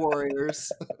husband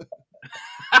warriors.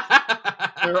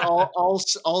 They're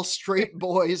all straight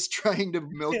boys trying to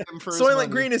milk them for his Soylent money.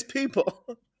 Green is people.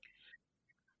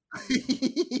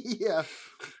 Yeah.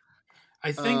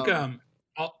 I think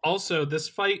also this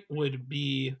fight would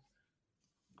be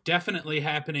definitely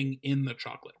happening in the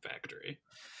chocolate factory.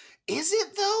 Is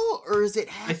it though, or is it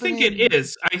happening? I think it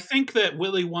is. I think that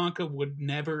Willy Wonka would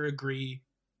never agree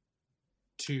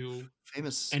to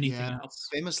anything else.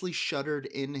 Famously shuttered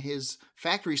in his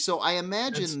factory. So I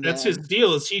imagine that's his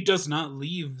deal. Is he does not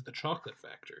leave the chocolate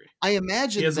factory. I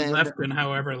imagine he hasn't left in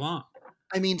however long.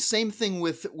 I mean, same thing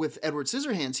with Edward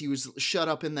Scissorhands. He was shut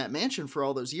up in that mansion for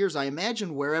all those years. I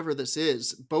imagine wherever this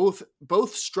is, both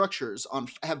structures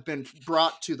have been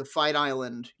brought to the Fight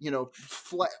Island.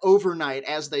 Overnight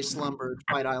as they slumbered.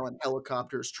 Fight Island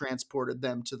helicopters transported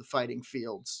them to the fighting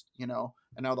fields. And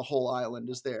now the whole island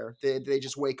is there. They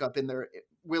just wake up in there.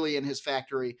 Willie in his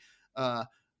factory, Edward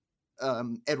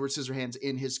Scissorhands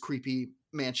in his creepy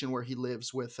mansion where he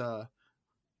lives with.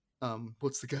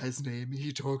 What's the guy's name?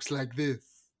 He talks like this.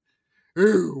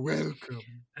 Oh, welcome.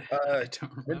 I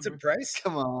don't remember. Vincent Price?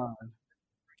 Come on.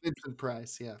 Vincent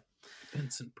Price, yeah.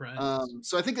 Vincent Price.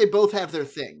 So I think they both have their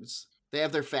things. They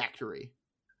have their factory.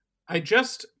 I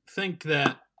just think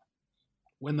that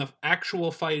when the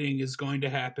actual fighting is going to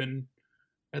happen,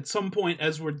 at some point,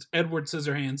 Edward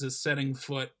Scissorhands is setting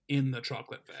foot in the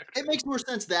chocolate factory. It makes more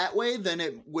sense that way than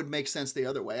it would make sense the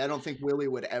other way. I don't think Willie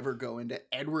would ever go into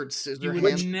Edward Scissorhands. You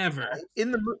would never.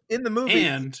 In the movie.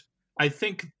 And I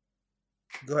think...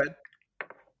 Go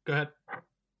ahead.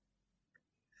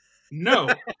 No.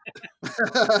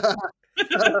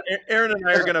 Aaron and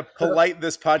I are going to polite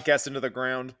this podcast into the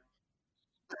ground.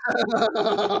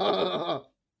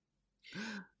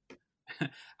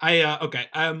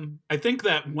 I think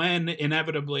that when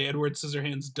inevitably Edward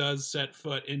Scissorhands does set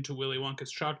foot into Willy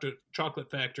Wonka's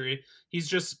chocolate factory, he's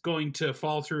just going to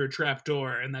fall through a trap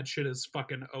door, and that shit is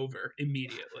fucking over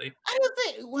immediately. I don't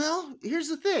think. Well, here's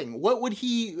the thing. What would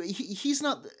he's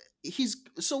not.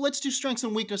 So let's do strengths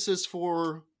and weaknesses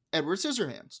for Edward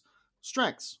Scissorhands.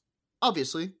 Strengths,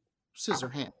 obviously,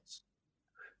 Scissorhands.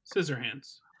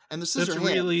 Scissorhands. And the Scissorhands. That's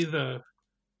really the.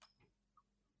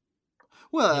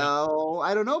 Well, yeah.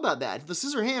 I don't know about that. The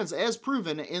Scissorhands, as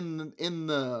proven in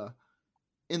the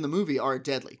movie, are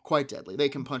deadly, quite deadly. They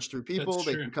can punch through people,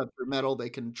 they can cut through metal, they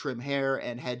can trim hair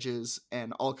and hedges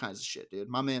and all kinds of shit, dude.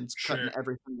 My man's cutting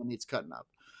everything that needs cutting up.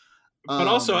 But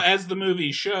also, as the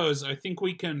movie shows, I think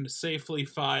we can safely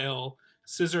file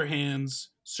Scissorhands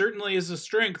certainly as a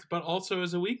strength, but also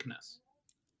as a weakness.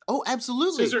 Oh,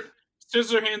 absolutely.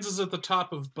 Scissorhands is at the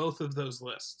top of both of those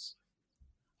lists.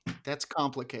 That's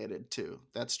complicated too.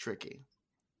 That's tricky.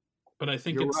 But I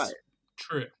think it's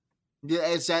true. Yeah,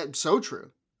 it's so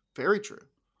true. Very true.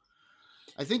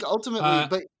 I think ultimately,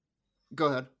 but go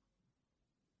ahead.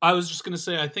 I was just going to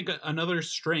say, I think another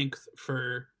strength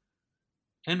for,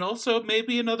 and also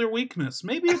maybe another weakness,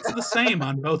 maybe it's the same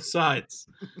on both sides,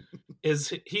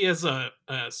 is he has a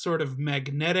sort of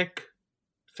magnetic,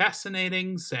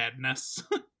 fascinating sadness.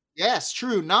 Yes,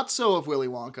 true. Not so of Willy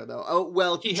Wonka, though. Oh,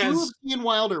 well, he true has of Ian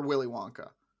Wilder, Willy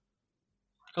Wonka.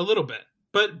 A little bit,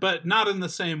 but not in the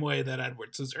same way that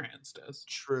Edward Scissorhands does.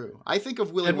 True. I think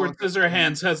of Willy Edward Wonka.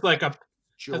 Scissorhands has like a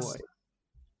joy.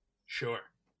 Sure.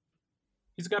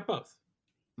 He's got both.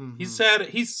 Mm-hmm.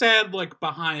 He's sad like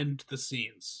behind the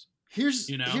scenes. Here's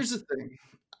the thing.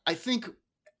 I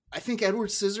think Edward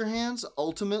Scissorhands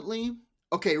ultimately.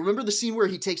 Okay, remember the scene where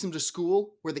he takes him to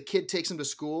school, where the kid takes him to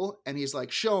school, and he's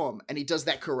like, "Show him," and he does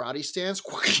that karate stance,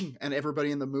 and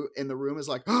everybody in the room is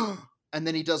like, "Oh!" And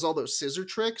then he does all those scissor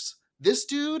tricks. This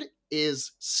dude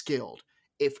is skilled.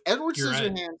 If Edward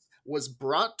Scissorhands was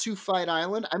brought to Fight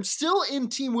Island, I'm still in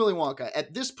Team Willy Wonka.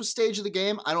 At this stage of the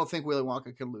game, I don't think Willy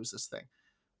Wonka can lose this thing.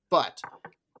 But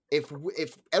if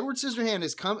Edward Scissorhands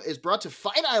is brought to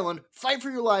Fight Island, fight for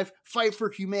your life, fight for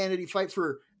humanity, fight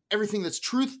for everything that's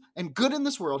truth and good in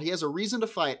this world, he has a reason to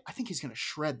fight. I think he's going to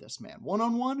shred this man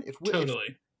one-on-one. If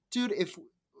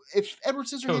Edward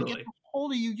Scissorhands gets a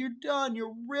hold of you, you're done.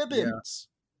 You're ribbons.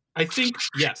 Yeah.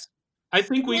 I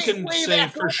think we can say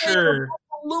for sure.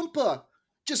 Loompa,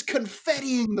 just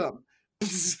confettiing them.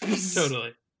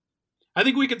 Totally. I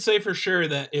think we could say for sure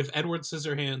that if Edward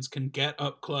Scissorhands can get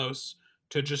up close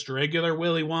to just regular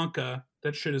Willy Wonka,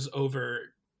 that shit is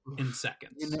over in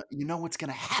seconds. You know what's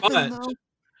going to happen, though?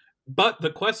 But the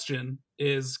question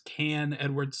is, can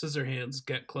Edward Scissorhands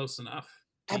get close enough?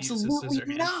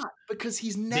 Absolutely not, because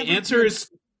he's never. The answer is,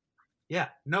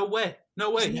 no way.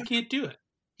 He can't do it.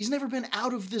 He's never been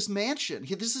out of this mansion.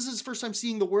 This is his first time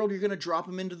seeing the world. You're going to drop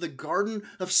him into the garden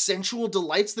of sensual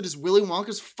delights that is Willy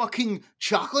Wonka's fucking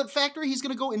chocolate factory? He's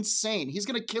going to go insane. He's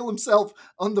going to kill himself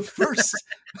on the first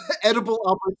edible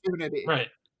opportunity. Right.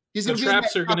 The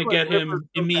traps are going to get him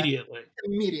immediately.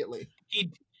 Immediately.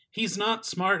 He's not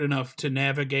smart enough to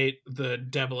navigate the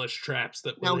devilish traps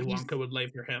that Willy Wonka would lay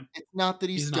for him. It's not that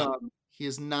he's dumb. He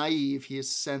is naive. He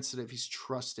is sensitive. He's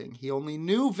trusting. He only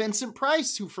knew Vincent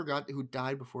Price, who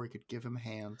died before he could give him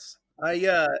hands.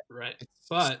 Right.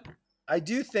 But I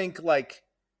do think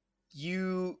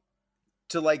to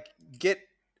get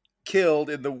killed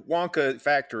in the Wonka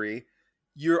factory,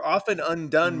 you're often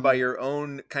undone by your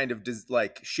own kind of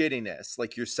shittiness,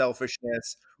 like your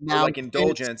selfishness or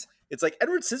indulgence. It's like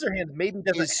Edward Scissorhands maybe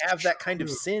doesn't have that kind of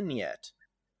sin yet.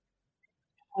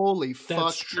 Holy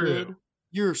fuck, true. Dude.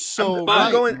 You're so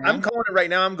right. I'm calling it right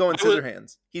now. I'm going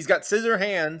Scissorhands. He's got scissor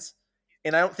hands,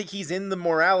 and I don't think he's in the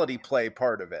morality play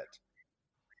part of it.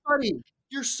 Buddy,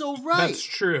 you're so right. That's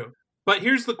true. But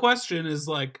here's the question is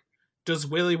does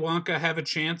Willy Wonka have a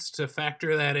chance to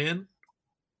factor that in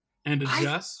and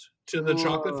adjust to the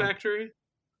chocolate factory?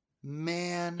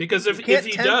 Man. Because if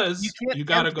he does, you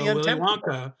got to go Willy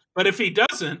Wonka. But if he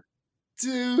doesn't,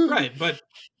 dude. Right, but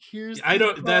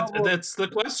that's the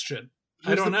question.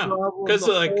 I don't know. Because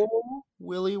whole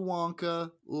Willy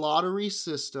Wonka lottery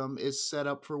system is set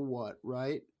up for what,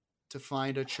 right? To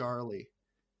find a Charlie.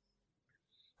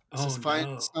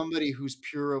 Find somebody who's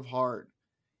pure of heart.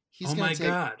 He's going to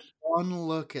take one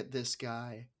look at this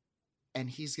guy and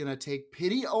he's going to take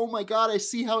pity. Oh my God, I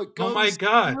see how it goes. Oh my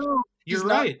God. You're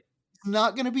right. He's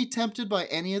not going to be tempted by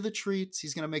any of the treats.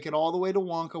 He's going to make it all the way to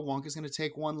Wonka. Wonka's going to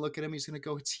take one look at him. He's going to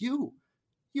go, "It's you.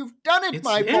 You've done it,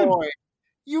 my boy.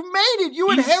 You made it. You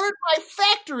inherit my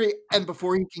factory. And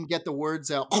before he can get the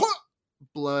words out,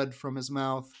 blood from his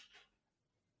mouth.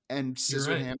 And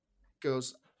Scissorhands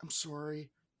goes, I'm sorry.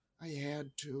 I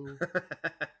had to.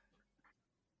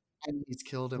 And he's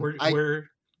killed him.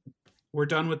 We're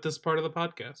done with this part of the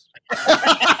podcast.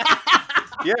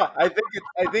 Yeah, I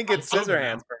think it's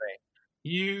Scissorhands for me.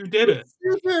 You did it.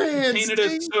 You painted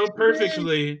it so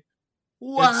perfectly.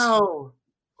 Wow.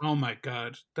 Oh my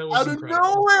god. That was out incredible.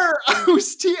 Of nowhere. I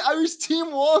was Team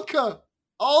Wonka.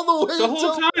 All the way the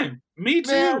whole time. Me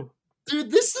too. Man,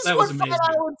 dude, this is what Fat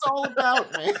Island's all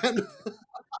about, man.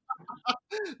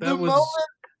 Moment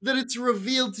that it's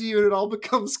revealed to you and it all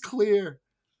becomes clear.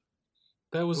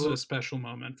 That was a special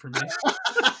moment for me.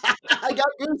 I got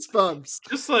goosebumps.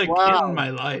 Just like in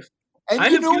my life. And I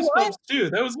have goosebumps too.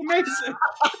 That was amazing.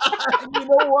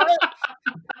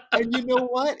 And you know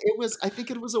what? I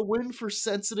think it was a win for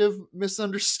sensitive,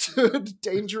 misunderstood,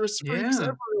 dangerous freaks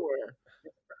everywhere.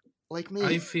 Like me.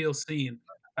 I feel seen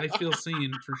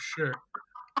for sure.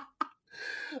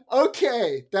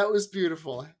 Okay, that was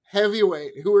beautiful.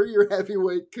 Heavyweight. Who are your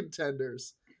heavyweight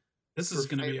contenders? This is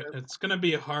it's gonna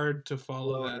be hard to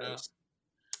follow that up.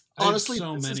 Honestly,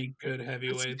 so many good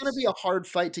heavyweights. It's going to be a hard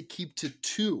fight to keep to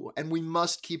 2, and we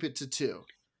must keep it to 2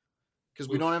 because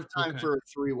we don't have time for a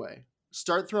 3-way.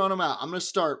 Start throwing them out. I'm going to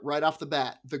start right off the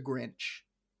bat. The Grinch.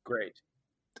 Great.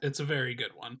 It's a very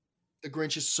good one. The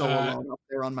Grinch is so alone up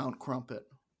there on Mount Crumpet.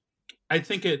 I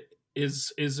think it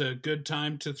is a good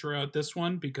time to throw out this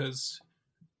one because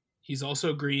he's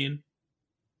also green,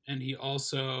 and he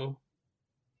also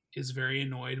is very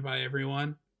annoyed by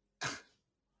everyone.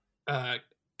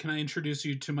 Can I introduce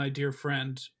you to my dear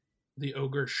friend, the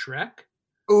ogre Shrek?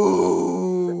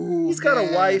 Ooh, he's got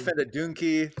a wife and a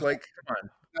donkey. Like, come on.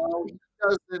 No, he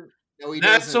doesn't. No,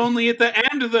 That's only at the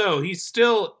end, though. He's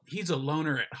a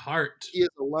loner at heart. He is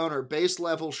a loner. Base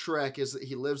level Shrek is that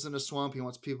he lives in a swamp. He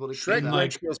wants people to Shrek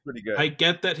like, feels pretty good. I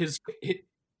get that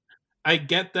I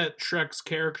get that Shrek's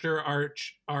character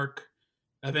arc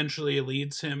eventually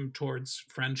leads him towards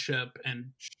friendship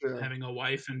and having a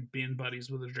wife and being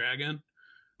buddies with a dragon.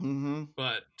 Mm-hmm.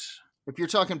 But if you're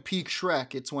talking peak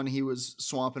Shrek, it's when he was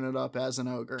swamping it up as an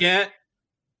ogre. Get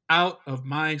out of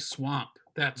my swamp.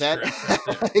 That's right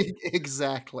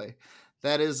exactly.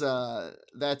 That is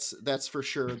that's for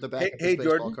sure the back of hey,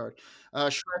 baseball Jordan. card.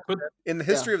 Shrek, in the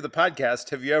history of the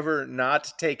podcast, have you ever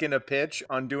not taken a pitch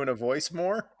on doing a voice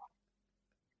more?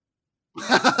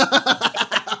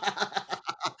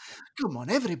 Come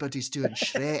on, everybody's doing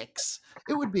Shreks.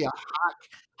 It would be a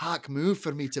hack move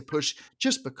for me to push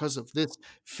just because of this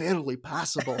fairly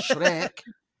passable Shrek.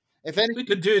 If any, we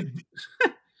could do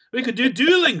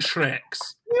dueling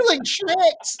Shreks. Dueling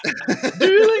Shreks.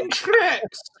 Dueling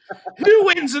Shreks. Who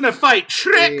wins in a fight?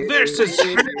 Shrek versus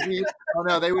Shrek. Oh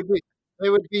no, they would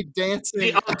be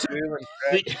dancing.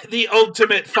 The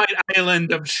ultimate fight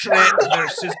island of Shrek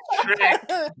versus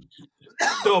Shrek.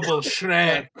 Double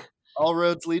Shrek. All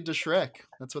roads lead to Shrek.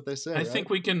 That's what they say. I think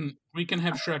we can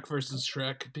have Shrek versus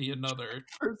Shrek be another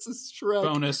versus Shrek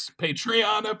bonus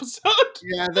Patreon episode.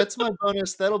 Yeah, that's my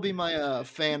bonus. That'll be my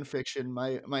fan fiction,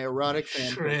 my erotic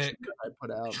fan fiction that I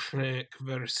put out. Shrek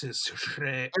versus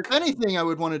Shrek. If anything, I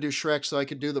would want to do Shrek so I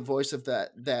could do the voice of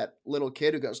that little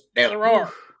kid who goes, "Do the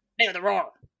roar, do the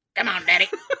roar, come on, daddy."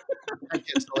 That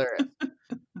kid's hilarious.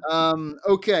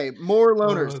 Okay, more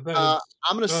loners.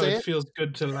 I'm gonna say it feels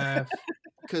good to laugh.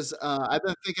 Because I've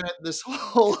been thinking it this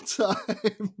whole time.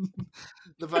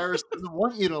 The virus doesn't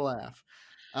want you to laugh.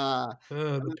 I've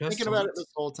been thinking about it this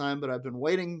whole time, but I've been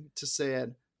waiting to say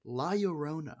it. La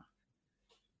Llorona.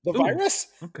 The virus?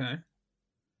 Okay.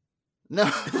 No.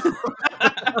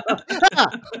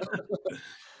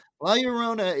 La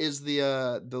Llorona is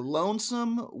the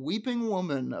lonesome, weeping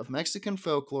woman of Mexican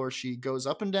folklore. She goes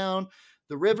up and down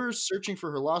the rivers searching for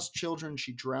her lost children.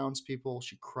 She drowns people.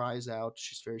 She cries out.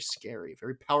 She's very scary,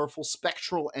 very powerful,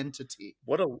 spectral entity.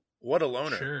 What a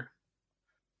loner. Sure.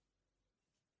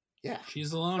 Yeah.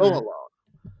 She's a loner. So alone.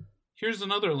 Here's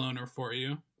another loner for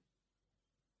you.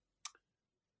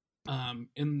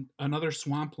 In another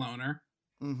swamp loner.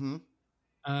 Mm-hmm.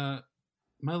 My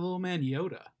little man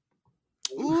Yoda.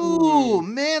 Ooh,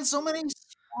 man, so many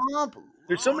swamp.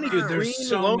 There's so many Dude, there's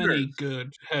so many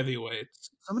good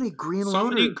heavyweights. So many green loners. So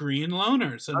many green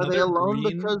loners. Are they alone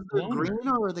because they're green,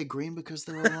 or are they green because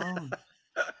they're alone?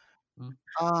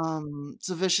 It's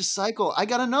a vicious cycle. I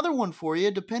got another one for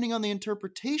you. Depending on the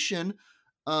interpretation,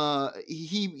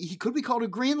 he could be called a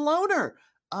green loner.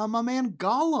 My man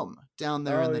Gollum down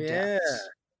there in the depths.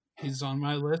 He's on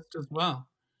my list as well.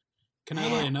 Can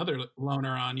I lay another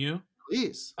loner on you?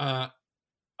 Please.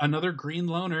 Another green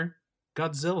loner,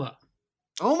 Godzilla.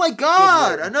 Oh my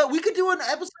God! I know we could do an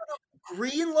episode of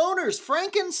Green Loners,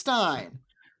 Frankenstein.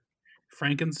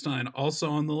 Frankenstein also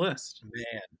on the list.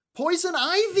 Man. Poison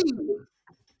Ivy.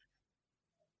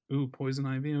 Ooh, Poison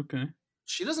Ivy. Okay.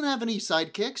 She doesn't have any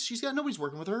sidekicks. She's got nobody's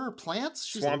working with her. Her plants.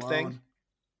 She's Swamp alone. Thing.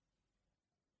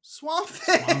 Swamp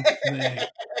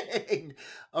Thing.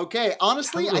 Okay,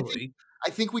 honestly, Totally. I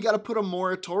think we got to put a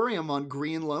moratorium on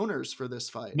Green Loners for this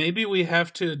fight. Maybe we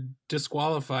have to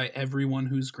disqualify everyone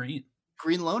who's green.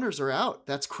 Green Loners are out.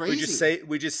 That's crazy.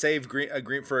 We just save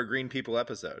green for a Green People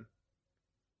episode.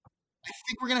 I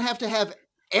think we're gonna have to have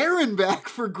Aaron back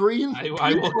for Green.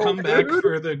 I will come back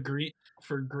for the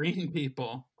green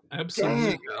people.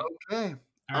 Absolutely. Dang, okay.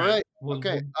 All right.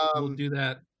 Okay. We'll do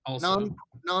that also.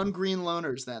 Non-green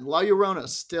loners then. La Llorona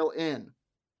still in.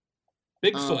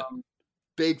 Bigfoot.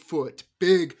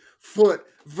 Bigfoot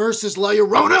versus La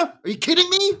Llorona? Are you kidding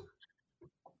me?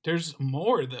 There's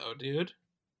more though, dude.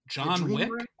 John Wick.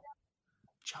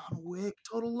 John Wick,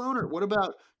 total loner. What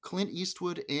about Clint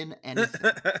Eastwood in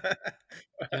anything?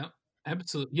 Yeah,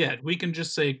 absolutely. Yeah, we can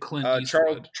just say Clint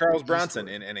Eastwood. Charles Bronson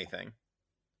in anything.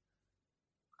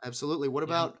 Absolutely. What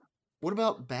about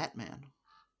Batman?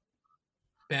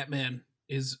 Batman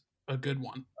is a good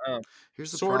one.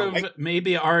 Here's the sort problem. of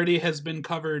maybe already has been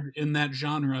covered in that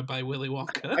genre by Willy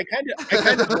Wonka.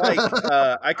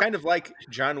 I kind of like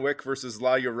John Wick versus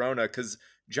La Llorona because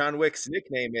John Wick's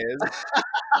nickname is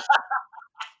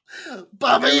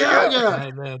Baba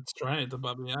Yaga. That's right, the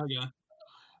Baba Yaga.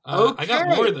 Okay. I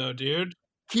got more though, dude.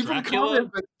 Keep them coming,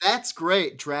 but that's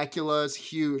great. Dracula's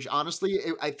huge. Honestly,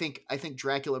 I think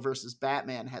Dracula versus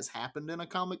Batman has happened in a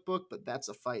comic book, but that's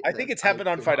a fight. I think it's happened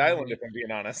on Fight Island, if I'm being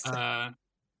honest. Sink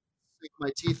my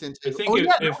teeth into.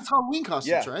 It's Halloween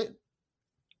costumes, right?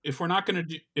 If we're not gonna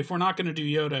do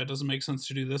Yoda, it doesn't make sense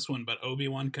to do this one. But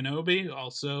Obi-Wan Kenobi,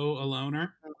 also a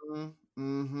loner.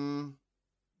 Mm-hmm.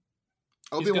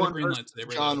 Obi-Wan versus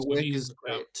John Wick is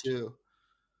great too.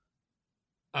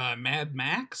 Mad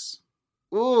Max.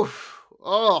 Oof!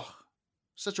 Oh,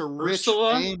 such a rich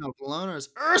Ursula? vein of loners.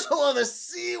 Ursula the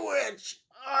Sea Witch.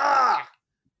 Ah,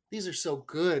 these are so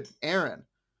good, Aaron.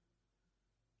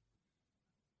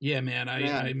 Yeah, man,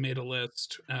 I made a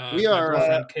list. We are. My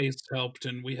girlfriend Case helped,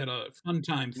 and we had a fun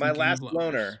time. My last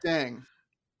loner. Dang.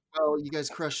 Well, you guys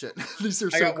crushed it. These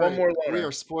are so I got great. one more loner. We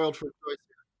are spoiled for choice here.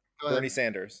 Go Bernie ahead.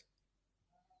 Sanders.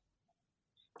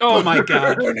 Oh my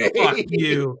God! Fuck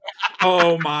you!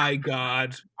 Oh my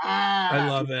God! I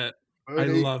love it. I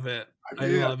love it. I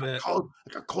love it. I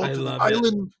got called I to the love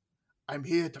island. I'm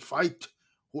here to fight.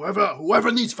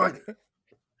 Whoever needs fighting.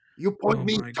 You point Oh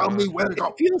me, my tell me God. where to go.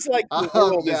 It feels like the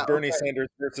world is yeah, Bernie okay. Sanders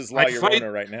versus La I'd fight-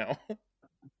 Llorona right now.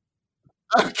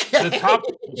 Okay. The top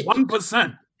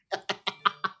 1%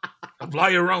 of La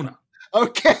Llorona.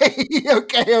 Okay.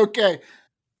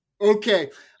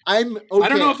 I'm okay. I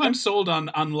don't know if I'm sold on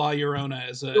La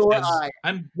Llorona Nor as I.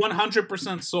 I'm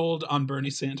 100% sold on Bernie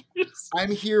Sanders.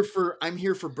 I'm here for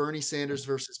Bernie Sanders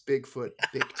versus Bigfoot,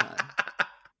 big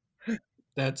time.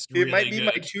 That's It really might be good.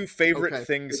 my two favorite Okay.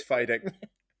 things fighting.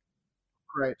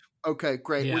 Great. Okay,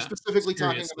 great. Yeah, We're specifically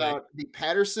seriously. talking about the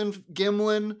Patterson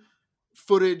Gimlin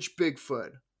footage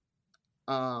Bigfoot.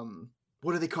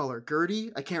 What do they call her?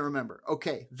 Gertie? I can't remember.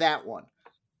 Okay, that one.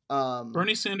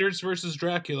 Bernie Sanders versus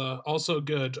Dracula, also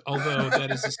good, although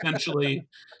that is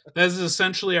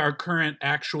essentially our current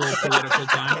actual political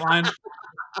timeline.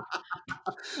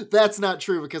 That's not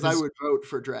true because I would vote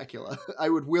for Dracula. I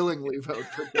would willingly vote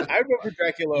for Dracula. I would vote for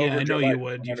Dracula Yeah, over I know Joe you Biden,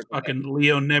 would. You 100%. fucking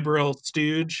neoliberal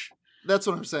stooge. That's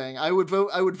what I'm saying. I would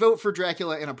vote for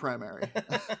Dracula in a primary.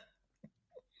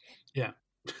 Yeah.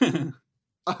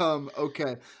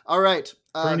 Okay. All right.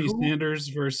 Bernie Sanders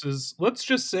versus, let's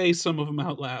just say some of them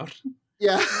out loud.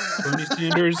 Yeah. Bernie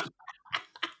Sanders.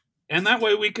 And that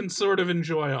way we can sort of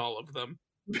enjoy all of them.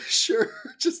 Sure.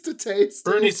 Just a taste.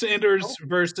 Bernie Sanders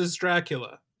versus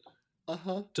Dracula.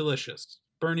 Uh-huh. Delicious.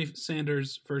 Bernie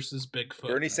Sanders versus Bigfoot.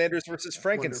 Bernie Sanders versus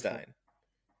Frankenstein.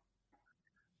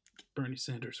 Bernie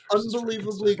Sanders versus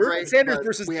Unbelievably Frankenstein. great. Bernie Sanders but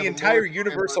versus we the have a entire moratorium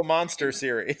Universal on- Monster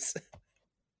series.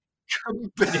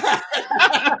 Come back.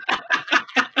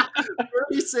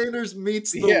 Bernie Sanders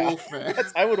meets the Wolfman.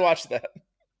 I would watch that.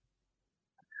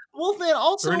 Wolfman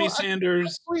also Bernie a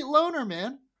Sanders. complete loner,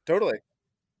 man. Totally.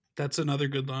 That's another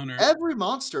good loner. Every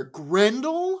monster.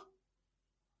 Grendel?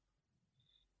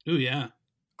 Ooh, yeah.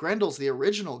 Grendel's the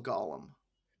original Gollum.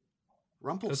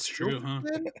 That's true, huh?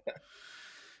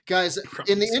 Guys,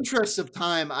 in the interest of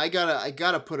time, I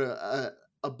gotta put a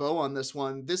bow on this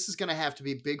one. This is gonna have to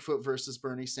be Bigfoot versus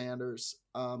Bernie Sanders.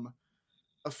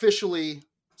 Officially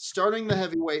starting the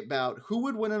heavyweight bout. Who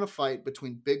would win in a fight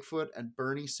between Bigfoot and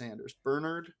Bernie Sanders?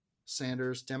 Bernard,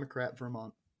 Sanders, Democrat,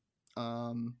 Vermont.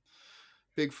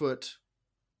 Bigfoot,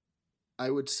 I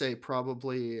would say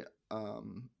probably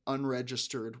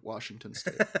unregistered Washington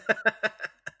State.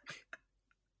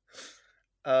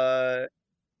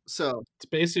 So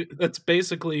that's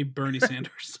basically Bernie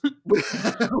Sanders.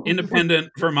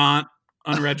 Independent Vermont,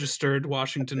 unregistered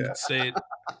Washington State.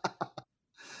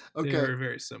 Okay. They're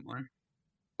very similar.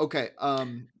 Okay.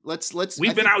 Let's.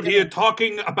 We've been out here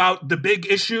talking about the big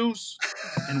issues,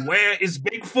 and where is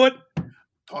Bigfoot?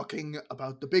 Talking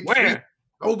about the big. Where?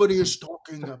 Nobody is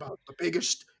talking about the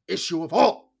biggest issue of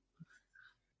all.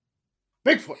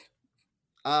 Bigfoot.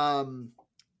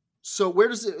 So where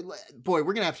does it? Boy,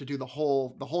 we're gonna have to do the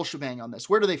whole shebang on this.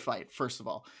 Where do they fight? First of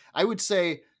all, I would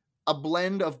say a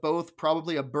blend of both.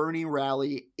 Probably a Bernie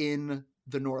rally in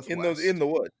the Northwest. In the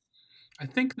woods. I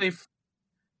think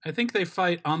they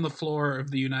fight on the floor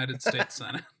of the United States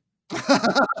Senate.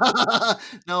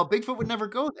 No, Bigfoot would never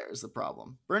go there is the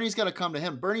problem. Bernie's got to come to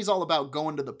him. Bernie's all about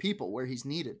going to the people where he's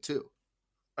needed too.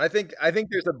 I think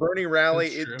there's a Bernie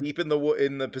rally deep in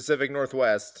the Pacific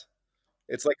Northwest.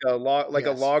 It's like a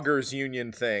loggers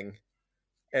union thing,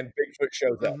 and Bigfoot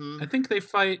shows up. I think they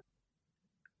fight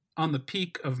on the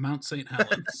peak of Mount St.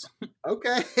 Helens.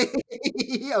 Okay.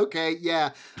 Okay,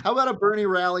 yeah. How about a Bernie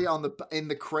rally in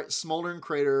the smoldering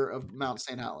crater of Mount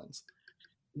St. Helens?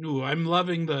 Ooh, I'm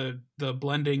loving the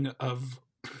blending of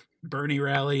Bernie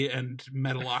rally and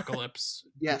Metalocalypse.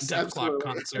 Yes, Death Clock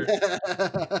concert.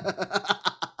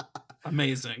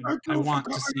 Amazing. I want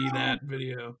to see that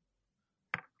video.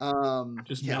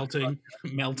 Just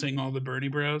melting all the Bernie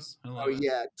bros. I love it.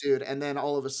 Yeah, dude. And then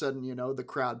all of a sudden, the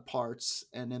crowd parts,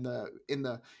 and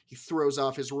he throws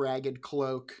off his ragged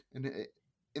cloak, and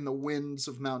in the winds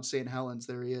of Mount St. Helens,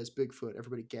 there he is, Bigfoot.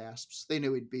 Everybody gasps. They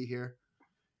knew he'd be here.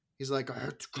 He's like, I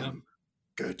had to come,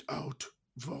 get out,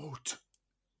 vote.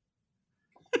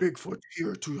 Bigfoot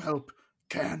here to help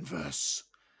canvass.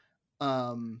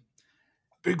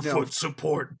 Bigfoot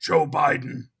support Joe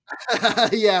Biden.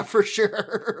 Yeah, for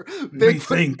sure. We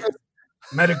think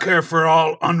Medicare for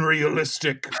all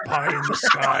unrealistic, pie in the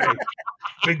sky.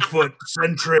 Bigfoot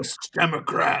centrist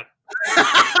Democrat.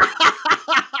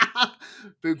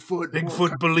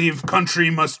 Bigfoot believe country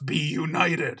must be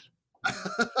united.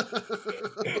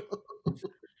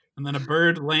 And then a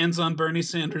bird lands on Bernie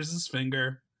Sanders'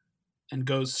 finger and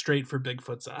goes straight for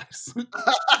Bigfoot's eyes.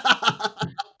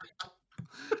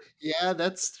 Yeah,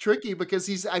 that's tricky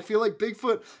because I feel like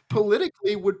Bigfoot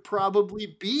politically would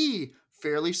probably be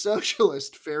fairly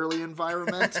socialist, fairly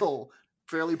environmental,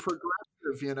 fairly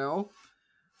progressive,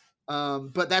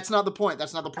 But that's not the point.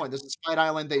 That's not the point. This is Fight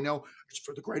Island. They know it's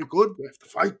for the greater good. We have to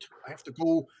fight. I have to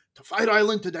go to Fight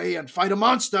Island today and fight a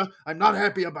monster. I'm not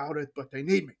happy about it, but they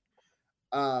need me.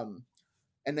 And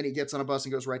then he gets on a bus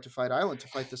and goes right to Fight Island to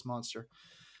fight this monster.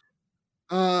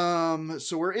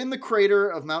 So we're in the crater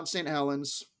of Mount St.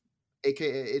 Helens, aka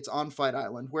it's on Fight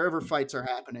Island. Wherever fights are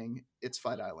happening, it's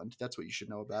Fight Island. That's what you should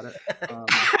know about it.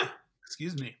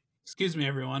 Excuse me,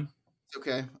 everyone.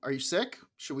 Okay. Are you sick?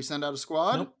 Should we send out a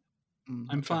squad? Nope.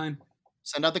 I'm fine.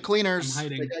 Send out the cleaners. I'm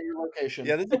hiding. Take out your location.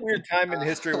 Yeah, this is a weird time in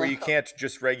history where you can't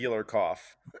just regular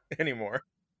cough anymore.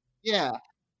 Yeah.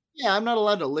 Yeah, I'm not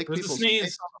allowed to lick There's people's a sneeze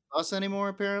face on the bus anymore,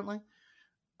 apparently.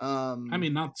 I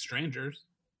mean, not strangers.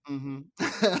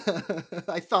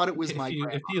 I thought it was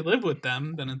if you live with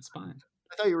them, then it's fine.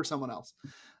 I thought you were someone else.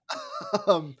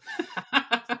 Oh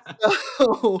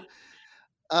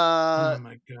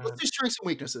my god. Let's do strengths and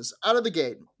weaknesses. Out of the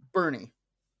gate, Bernie.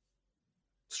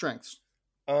 Strengths.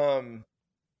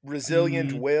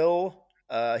 Resilient will.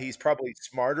 He's probably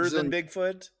smarter than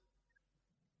Bigfoot.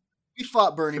 We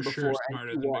fought Bernie For before sure and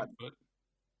smarter he than won. Bigfoot.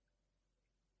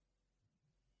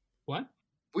 What?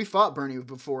 We fought Bernie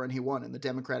before and he won in the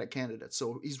Democratic candidate.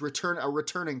 So he's a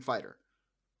returning fighter.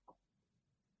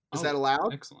 Is that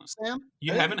allowed? Excellent. Sam?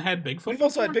 You haven't had Bigfoot We've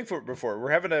also had Bigfoot before.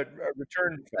 We're having a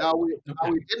return fight. No,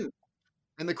 we didn't.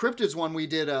 In the cryptids one we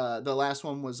did, the last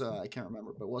one was, I can't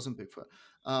remember, but it wasn't Bigfoot.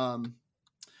 I'm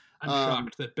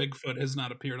shocked that Bigfoot has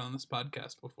not appeared on this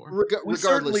podcast before. We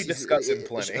certainly discuss him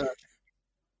plenty.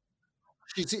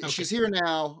 She's here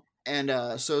now,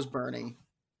 and so's Bernie.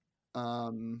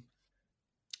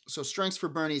 So strengths for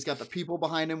Bernie, he's got the people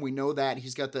behind him. We know that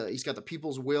he's got the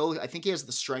people's will. I think he has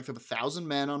the strength of 1,000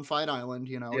 men on Fight Island.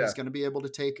 He's going to be able to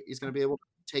take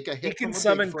a hit. He can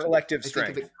summon collective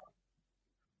strength.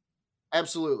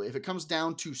 Absolutely. If it comes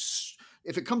down to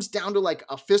like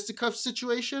a fisticuff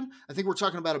situation, I think we're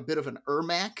talking about a bit of an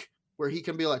Ermac where he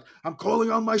can be like, I'm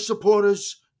calling on my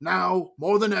supporters now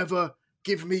more than ever.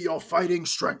 Give me your fighting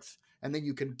strength. And then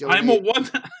you can donate.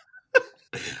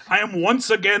 I am once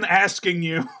again asking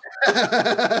you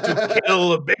to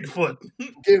kill a Bigfoot.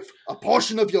 Give a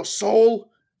portion of your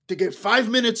soul to give 5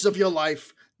 minutes of your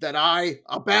life that I,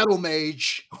 a battle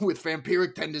mage with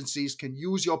vampiric tendencies, can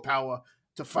use your power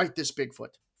to fight this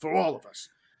Bigfoot for all of us.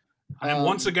 I'm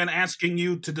once again asking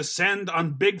you to descend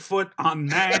on Bigfoot en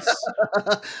masse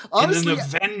honestly, in an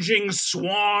avenging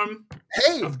swarm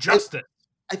of justice.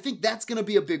 I think that's going to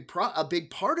be a big part of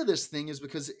this thing, is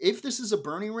because if this is a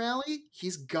Bernie rally,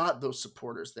 he's got those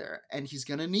supporters there, and he's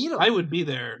going to need them. I would be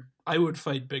there. I would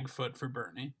fight Bigfoot for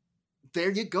Bernie. There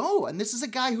you go. And this is a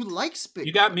guy who likes Bigfoot.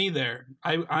 You got me there.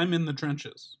 I'm in the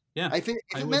trenches. Yeah. I think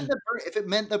if it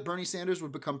meant that Bernie Sanders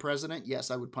would become president, yes,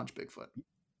 I would punch Bigfoot.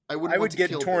 I would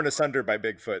get torn asunder by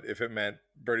Bigfoot if it meant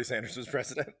Bernie Sanders was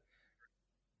president.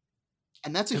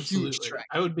 And that's a huge strength.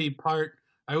 I would be part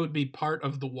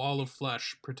of the wall of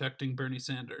flesh protecting Bernie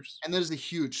Sanders. And that is a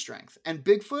huge strength. And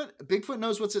Bigfoot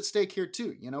knows what's at stake here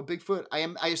too. You know, Bigfoot,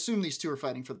 I assume these two are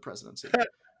fighting for the presidency.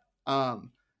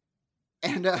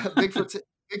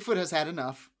 Bigfoot has had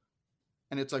enough.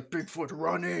 And it's like, Bigfoot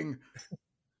running,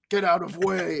 get out of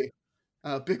way.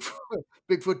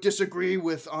 Bigfoot disagree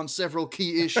with on several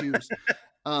key issues.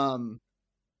 And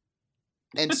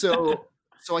so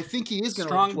I think he is going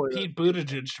to strong Pete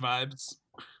Buttigieg vibes.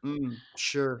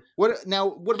 Sure. What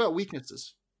about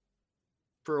weaknesses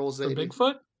for old Zadie?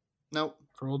 For Bigfoot? No.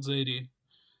 For old Zadie.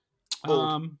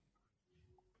 Old.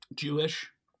 Jewish.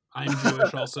 I'm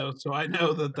Jewish also, so I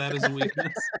know that is a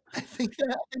weakness. I think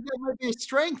that might be a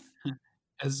strength.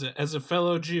 As a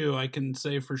fellow Jew, I can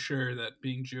say for sure that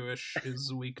being Jewish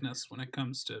is a weakness when it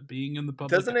comes to being in the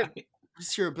public. Doesn't it?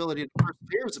 Just your ability to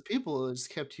persevere as a people has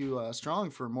kept you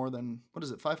strong for more than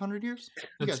 500 years?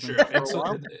 That's true.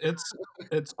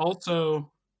 It's also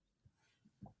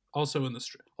in the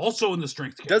strength. Also in the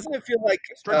strength. Doesn't it feel like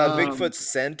Bigfoot's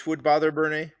scent would bother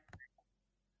Bernie?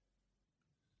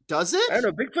 Does it? I don't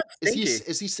know. Bigfoot's stinky.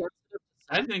 Is he sensitive?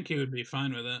 I think he would be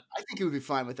fine with it. I think he would be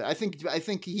fine with it. I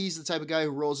think he's the type of guy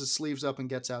who rolls his sleeves up and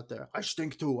gets out there. I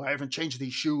stink too. I haven't changed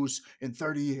these shoes in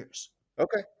 30 years.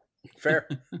 Okay. Fair.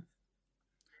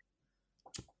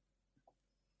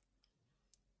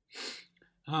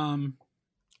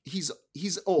 He's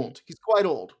old. He's quite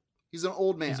old. He's an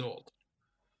old man. He's old.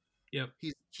 Yep.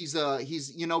 He's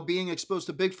being exposed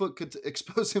to Bigfoot could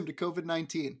expose him to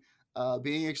COVID-19.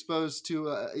 Being exposed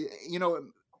to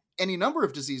any number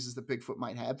of diseases that Bigfoot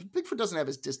might have. Bigfoot doesn't have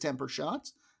his distemper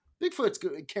shots. Bigfoot's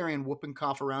carrying whooping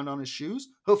cough around on his shoes,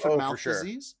 hoof and mouth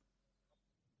disease.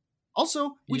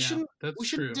 Also, we shouldn't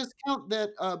discount that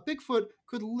Bigfoot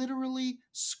could literally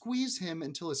squeeze him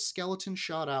until his skeleton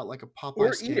shot out like a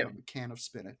Popeye can of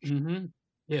spinach. Mm-hmm.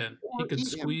 Yeah, he could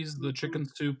squeeze the chicken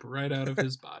soup right out of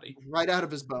his body. Right out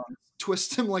of his bones.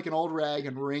 Twist him like an old rag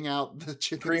and wring out the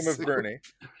chicken cream soup. Of Bernie.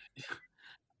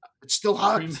 It's still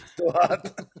hot. Still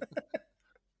hot.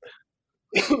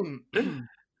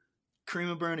 Cream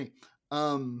of Bernie.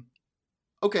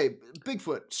 Okay,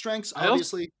 Bigfoot. Strengths,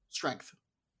 obviously. Strength.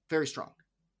 Very strong.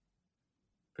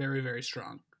 Very, very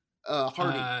strong.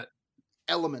 Hardy.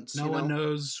 Elements. No one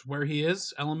knows where he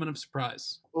is. Element of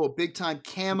surprise. Oh, big time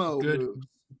camo moves.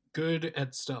 Good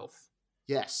at stealth.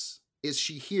 Yes. Is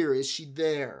she here? Is she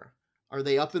there? Are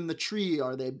they up in the tree?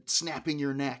 Are they snapping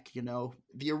your neck?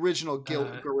 The original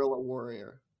guerrilla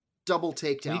warrior. Double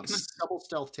takedowns. Double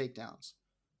stealth takedowns.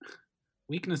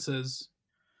 Weaknesses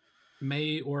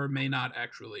may or may not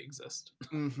actually exist.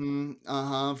 Mm-hmm.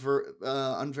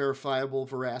 Unverifiable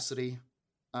veracity.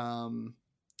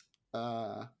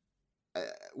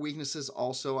 Weaknesses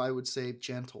also, I would say,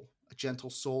 gentle. A gentle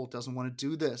soul doesn't want to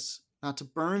do this. Not to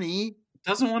Bernie.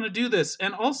 Doesn't want to do this.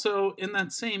 And also, in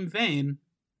that same vein,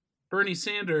 Bernie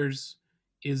Sanders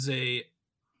is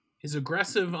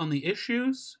aggressive on the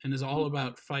issues and is all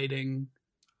about fighting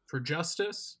for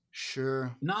justice.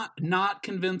 Sure. Not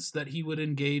convinced that he would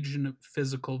engage in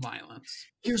physical violence.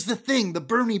 Here's the thing. The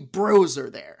Bernie bros are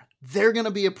there. They're going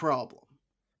to be a problem.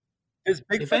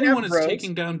 If anyone is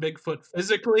taking down Bigfoot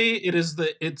physically,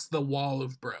 it's the wall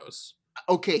of bros.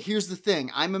 Okay, here's the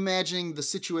thing. I'm imagining the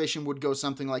situation would go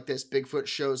something like this. Bigfoot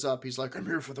shows up. He's like, I'm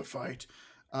here for the fight.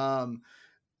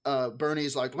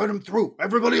 Bernie's like, let him through.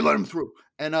 Everybody let him through.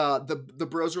 And the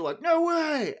bros are like, no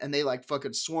way. And they like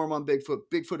fucking swarm on Bigfoot.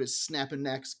 Bigfoot is snapping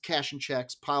necks, cashing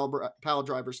checks, pile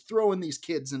drivers, throwing these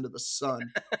kids into the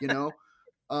sun, no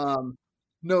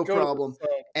problem.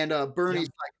 And Bernie's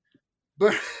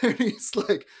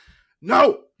like,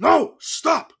 no,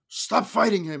 stop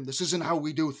fighting him. This isn't how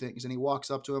we do things. And he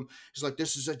walks up to him. He's like,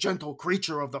 this is a gentle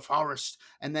creature of the forest.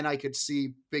 And then I could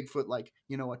see Bigfoot like,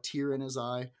 a tear in his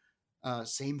eye.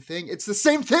 Same thing. It's the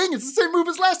same thing. It's the same move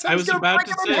as last time. I was about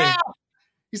to say.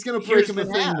 He's going to break him in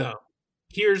half. Though.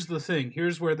 Here's the thing.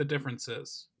 Here's where the difference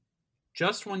is.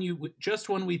 Just when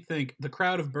we think the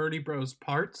crowd of Bernie Bros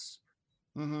parts,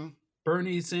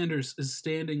 Bernie Sanders is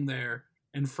standing there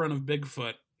in front of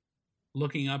Bigfoot,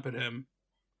 looking up at him.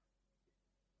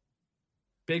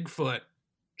 Bigfoot,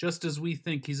 just as we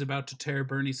think he's about to tear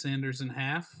Bernie Sanders in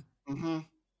half,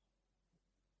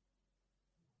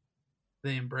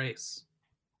 they embrace.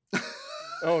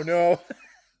 Oh no.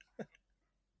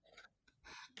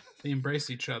 They embrace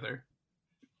each other.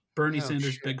 Bernie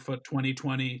Sanders, shit. Bigfoot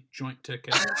 2020 joint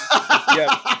ticket. Yep.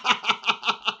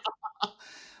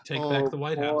 Take back the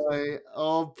White House.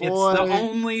 Oh boy. It's the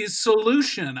only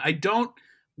solution. I don't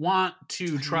want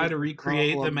to try to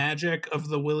recreate the magic of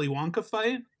the Willy Wonka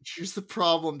fight. Here's the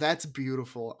problem. That's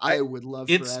beautiful. I would love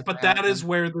for that. But that is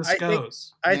where this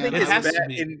goes. I think it has to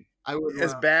be.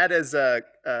 As bad as the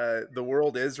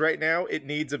world is right now, it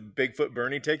needs a Bigfoot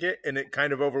Bernie ticket, and it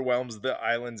kind of overwhelms the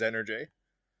island's energy.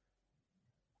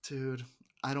 Dude,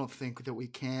 I don't think that we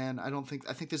can. I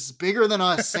think this is bigger than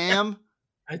us, Sam.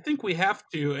 I think we have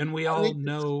to, and we all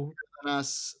know than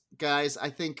us, guys.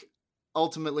 I think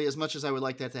ultimately, as much as I would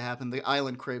like that to happen, the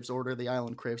island craves order. The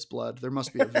island craves blood. There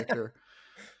must be a victor.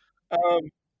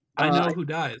 I know who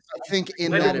dies. I think I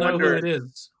don't know who it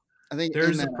is. I think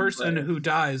there's a person who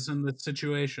dies in this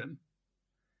situation.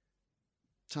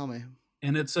 Tell me.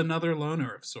 And it's another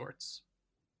loner of sorts.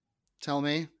 Tell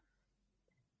me.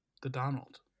 The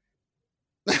Donald.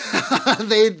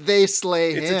 they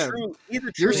slay him.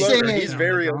 You're saying he's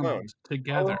very alone.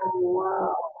 Together.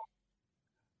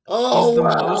 Oh wow.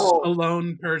 He's the most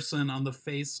alone person on the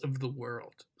face of the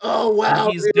world. Oh wow.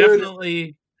 And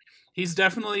he's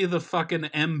definitely the fucking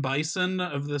M. Bison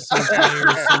of this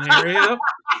entire scenario.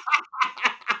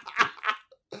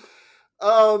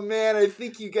 Oh man, I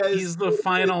think you guys. He's the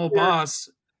final boss.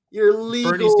 You're legal.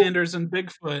 Bernie Sanders and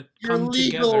Bigfoot come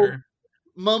together.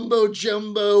 Mumbo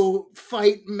jumbo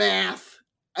fight math.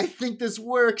 I think this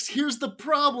works. Here's the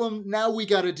problem. Now we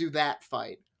got to do that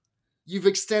fight. You've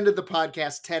extended the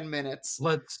podcast 10 minutes.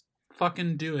 Let's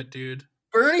fucking do it, dude.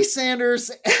 Bernie Sanders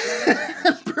and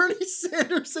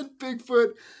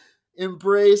Bigfoot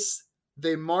embrace.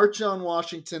 They march on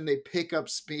Washington. They pick up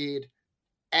speed.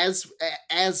 As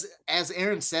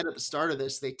Aaron said at the start of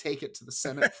this, they take it to the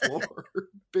Senate floor.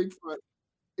 Bigfoot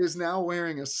is now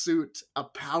wearing a suit, a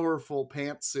powerful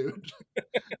pantsuit.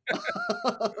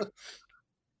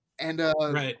 And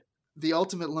right. The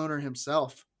ultimate loner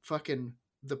himself, fucking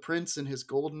the prince in his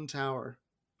golden tower.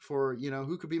 For,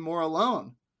 who could be more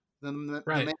alone than the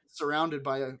man surrounded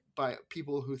by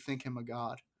people who think him a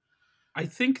god. I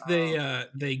think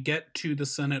they get to the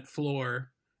Senate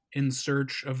floor in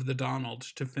search of the Donald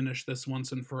to finish this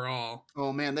once and for all.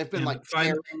 Oh man, they've been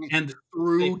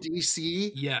through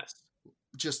DC. Yes,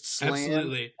 just slaying.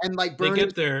 Absolutely. And like they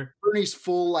get there. Bernie's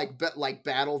full like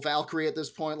battle Valkyrie at this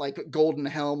point, like golden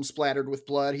helm splattered with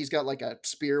blood. He's got like a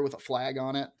spear with a flag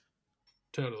on it.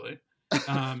 Totally.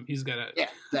 He's got a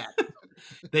that.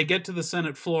 They get to the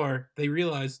Senate floor. They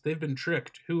realize they've been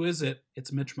tricked. Who is it?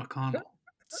 It's Mitch McConnell.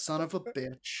 Son of a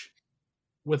bitch.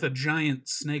 With a giant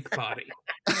snake body.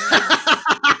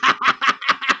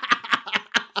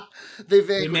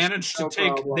 They managed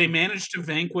to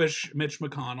vanquish Mitch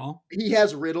McConnell. He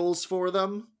has riddles for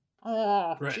them.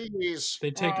 Oh, jeez. They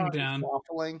take him down.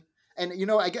 Waffling. And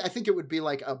I think it would be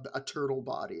like a turtle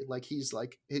body. Like he's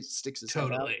like it sticks his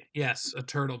head out. Yes, a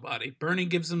turtle body. Bernie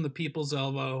gives him the people's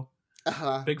elbow.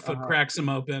 Bigfoot cracks him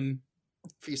open.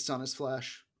 Feasts on his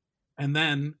flesh. And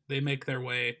then they make their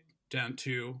way down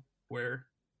to where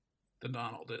the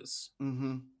Donald is.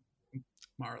 Mm-hmm.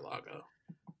 Mar-a-Lago.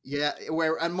 Yeah,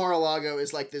 and Mar-a-Lago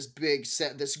is like this big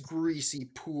this greasy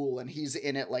pool, and he's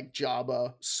in it like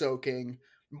Jabba soaking.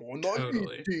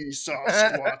 Totally.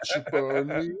 Sasquatch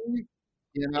Bernie.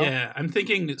 Yeah, I'm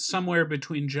thinking somewhere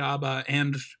between Jabba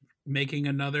and making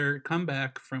another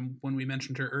comeback from when we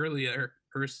mentioned her earlier,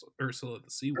 Ursula the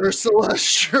Sea Witch. Ursula,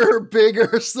 sure, big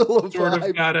Ursula sort vibe.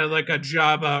 Of got a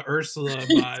Jabba Ursula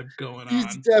vibe going on.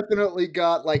 He's definitely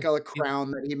got like a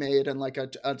crown that he made and like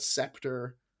a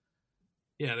scepter.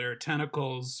 Yeah, there are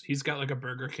tentacles. He's got like a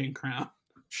Burger King crown.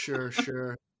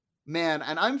 Sure. Man,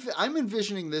 and I'm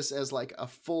envisioning this as like a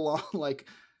full on like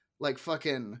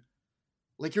fucking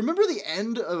like you remember the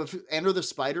end of Enter the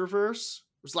Spider-Verse?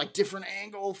 It was like different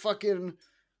angle fucking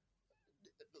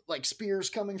like spears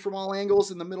coming from all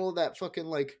angles in the middle of that fucking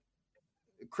like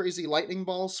crazy lightning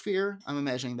ball sphere. I'm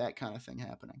imagining that kind of thing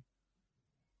happening.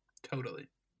 Totally.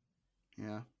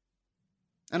 Yeah.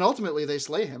 And ultimately they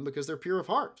slay him because they're pure of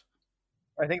heart.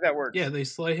 I think that works. Yeah, they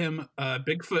slay him.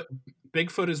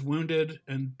 Bigfoot is wounded,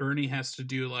 and Bernie has to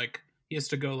do he has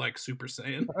to go like Super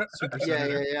Saiyan.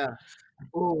 Yeah.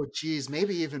 Oh, geez,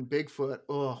 maybe even Bigfoot.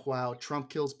 Oh, wow. Trump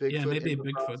kills Bigfoot. Yeah, maybe in the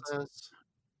Bigfoot's. process.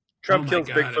 Trump Oh my kills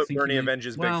God, I Bigfoot, think Bernie you may-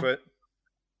 avenges well, Bigfoot.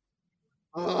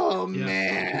 Oh, Yeah, I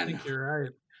man. think you're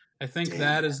right. I think Damn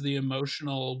that it. is the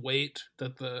emotional weight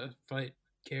that the fight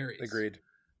carries. Agreed.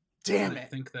 Damn And I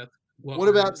it. think that's what What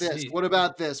we're about gonna this? see. What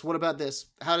about this? What about this?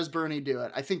 How does Bernie do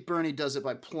it? I think Bernie does it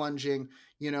by plunging,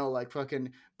 like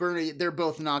fucking Bernie. They're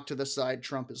both knocked to the side.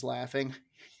 Trump is laughing.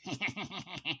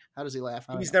 How does he laugh?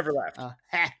 I don't He's know. never laughed.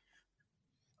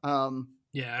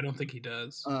 Yeah, I don't think he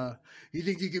does. You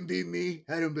think you can beat me?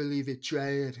 I don't believe it. Try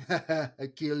it. I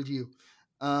killed you.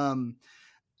 I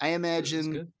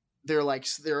imagine good.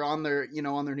 they're on their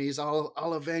on their knees.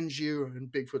 I'll avenge you.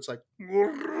 And Bigfoot's like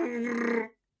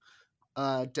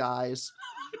dies.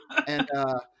 And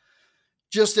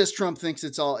just as Trump thinks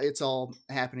it's all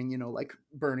happening, like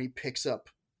Bernie picks up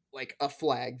like a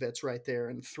flag that's right there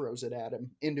and throws it at him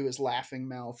into his laughing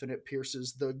mouth, and it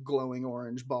pierces the glowing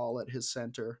orange ball at his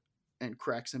center and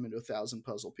cracks him into 1,000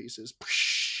 puzzle pieces.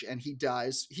 And he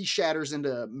dies. He shatters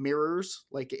into mirrors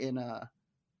like in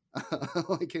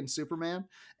like in Superman,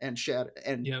 and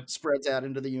spreads out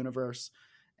into the universe.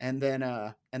 And then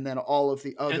all of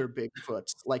the other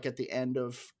Bigfoots, like at the end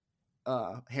of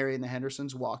Harry and the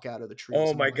Hendersons, walk out of the trees.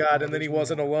 Oh my God! And then he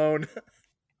wasn't alone.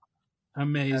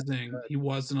 Amazing. He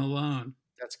wasn't alone.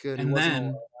 That's good. And he wasn't then,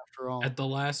 alone after all. at the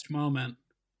last moment,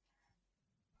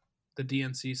 the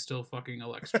DNC still fucking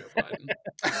elects Joe Biden.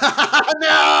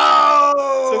 No!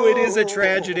 So it is a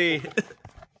tragedy. It is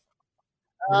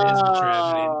a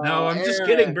tragedy. No, I'm just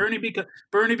kidding. Bernie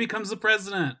becomes the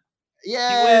president.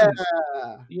 Yeah. He wins.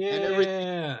 And everything's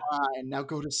Yeah. fine. Now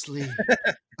go to sleep.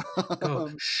 Go.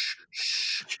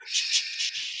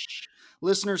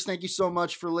 Listeners, thank you so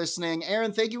much for listening.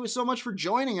 Aaron, thank you so much for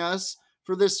joining us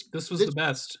for this. This was the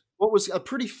best. What was a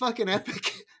pretty fucking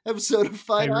epic episode of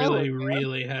Fight Island.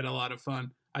 Really had a lot of fun.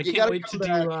 I You can't gotta wait to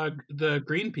come do the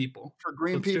Green People. For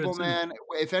Green Let's do it People, soon. man.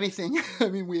 If anything, I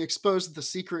mean, we exposed the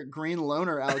secret green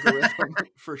loner algorithm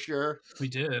for sure. We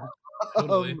did.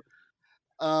 Totally.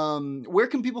 Where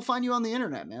can people find you on the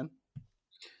internet, man?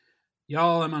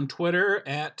 Y'all, I'm on Twitter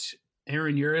at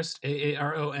Aaron Urist,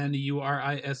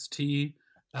 AARONURIST.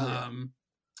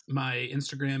 My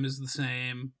Instagram is the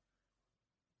same.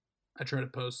 I try to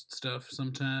post stuff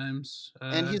sometimes.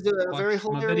 And he's a very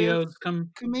hilarious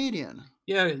comedian.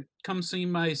 Yeah, come see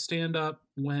my stand-up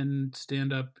when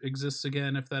stand-up exists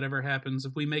again, if that ever happens.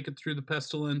 If we make it through the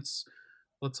pestilence,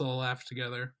 let's all laugh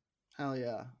together. Hell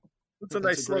yeah. That's a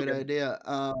nice great slogan. idea.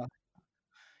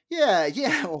 Yeah.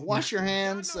 Well, wash your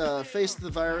hands, face the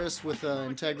virus with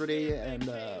integrity and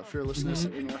fearlessness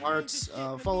in your hearts.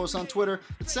 Follow us on Twitter,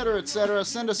 etc., etc.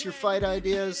 Send us your fight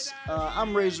ideas.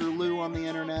 I'm Razor Lou on the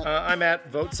internet. I'm at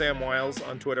Vote Sam Wiles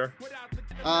on Twitter.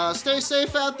 Stay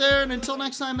safe out there, and until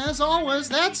next time, as always,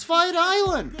 that's Fight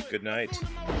Island. Good night.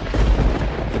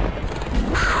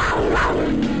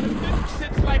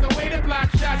 Like a way to block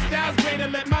shots, styles way to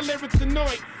let my lyrics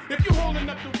annoy. If you're holding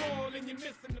up the wall and you're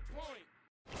missing the point.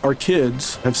 Our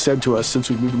kids have said to us since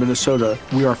we moved to Minnesota,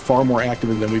 we are far more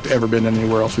active than we've ever been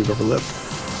anywhere else we've ever lived.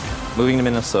 Moving to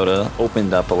Minnesota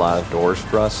opened up a lot of doors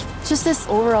for us. Just this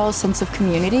overall sense of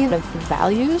community, of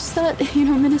values that,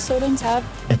 Minnesotans have.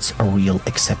 It's a real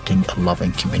accepting,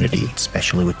 loving community,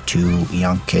 especially with 2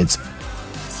 young kids.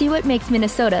 See what makes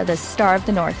Minnesota the star of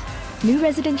the North. New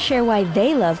residents share why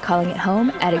they love calling it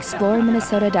home at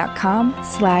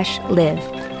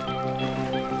exploreminnesota.com/live.